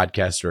just a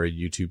podcast or a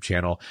YouTube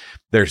channel.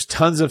 There's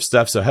tons of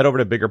stuff. So head over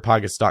to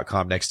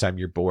biggerpockets.com next time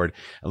you're bored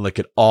and look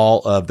at all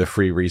of the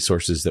free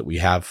resources that we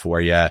have for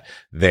you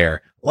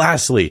there.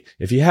 Lastly,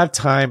 if you have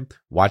time,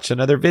 watch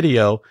another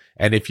video.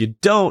 And if you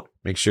don't,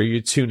 make sure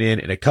you tune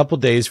in a couple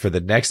days for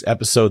the next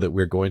episode that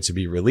we're going to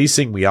be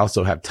releasing. We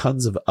also have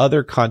tons of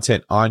other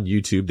content on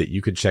YouTube that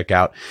you can check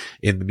out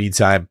in the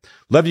meantime.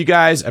 Love you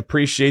guys.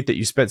 Appreciate that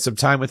you spent some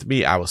time with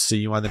me. I will see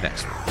you on the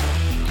next one.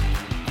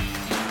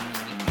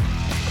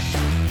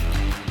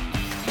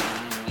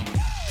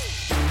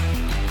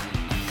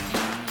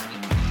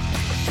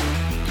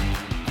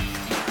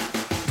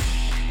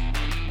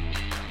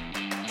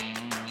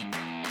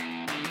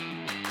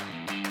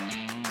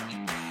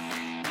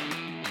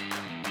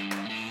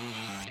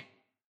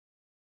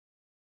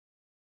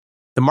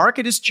 The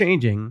market is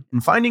changing,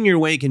 and finding your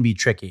way can be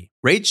tricky.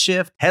 Rates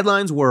shift,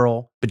 headlines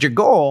whirl, but your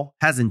goal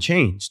hasn't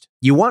changed.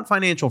 You want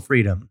financial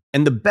freedom,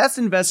 and the best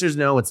investors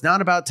know it's not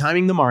about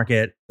timing the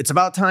market, it's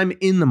about time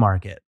in the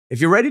market.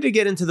 If you're ready to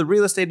get into the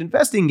real estate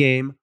investing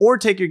game or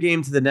take your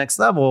game to the next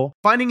level,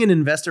 finding an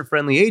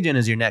investor-friendly agent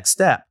is your next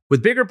step.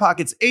 With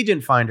BiggerPockets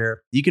Agent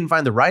Finder, you can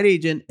find the right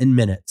agent in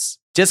minutes.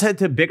 Just head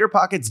to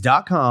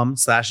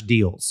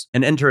biggerpockets.com/deals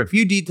and enter a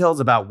few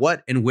details about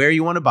what and where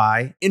you want to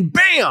buy, and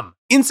bam!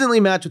 Instantly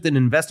match with an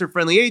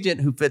investor-friendly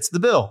agent who fits the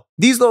bill.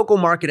 These local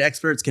market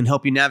experts can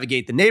help you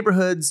navigate the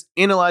neighborhoods,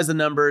 analyze the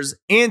numbers,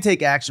 and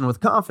take action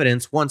with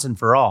confidence once and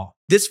for all.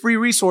 This free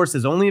resource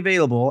is only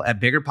available at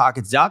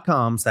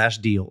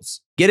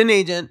biggerpockets.com/deals. Get an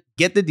agent,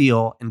 get the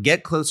deal, and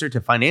get closer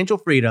to financial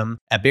freedom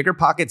at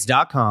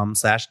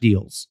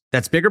biggerpockets.com/deals.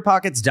 That's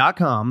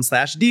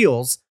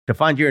biggerpockets.com/deals to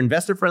find your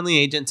investor-friendly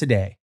agent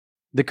today.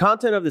 The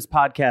content of this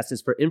podcast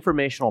is for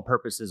informational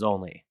purposes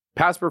only.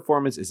 Past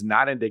performance is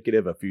not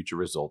indicative of future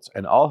results,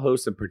 and all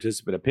host and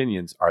participant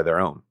opinions are their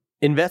own.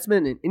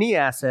 Investment in any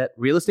asset,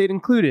 real estate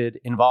included,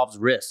 involves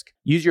risk.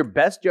 Use your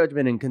best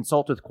judgment and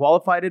consult with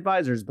qualified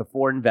advisors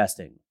before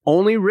investing.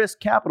 Only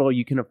risk capital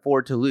you can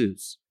afford to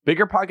lose.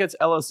 BiggerPockets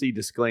LLC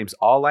disclaims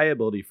all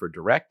liability for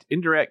direct,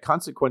 indirect,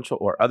 consequential,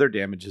 or other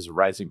damages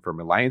arising from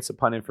reliance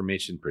upon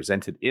information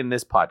presented in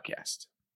this podcast.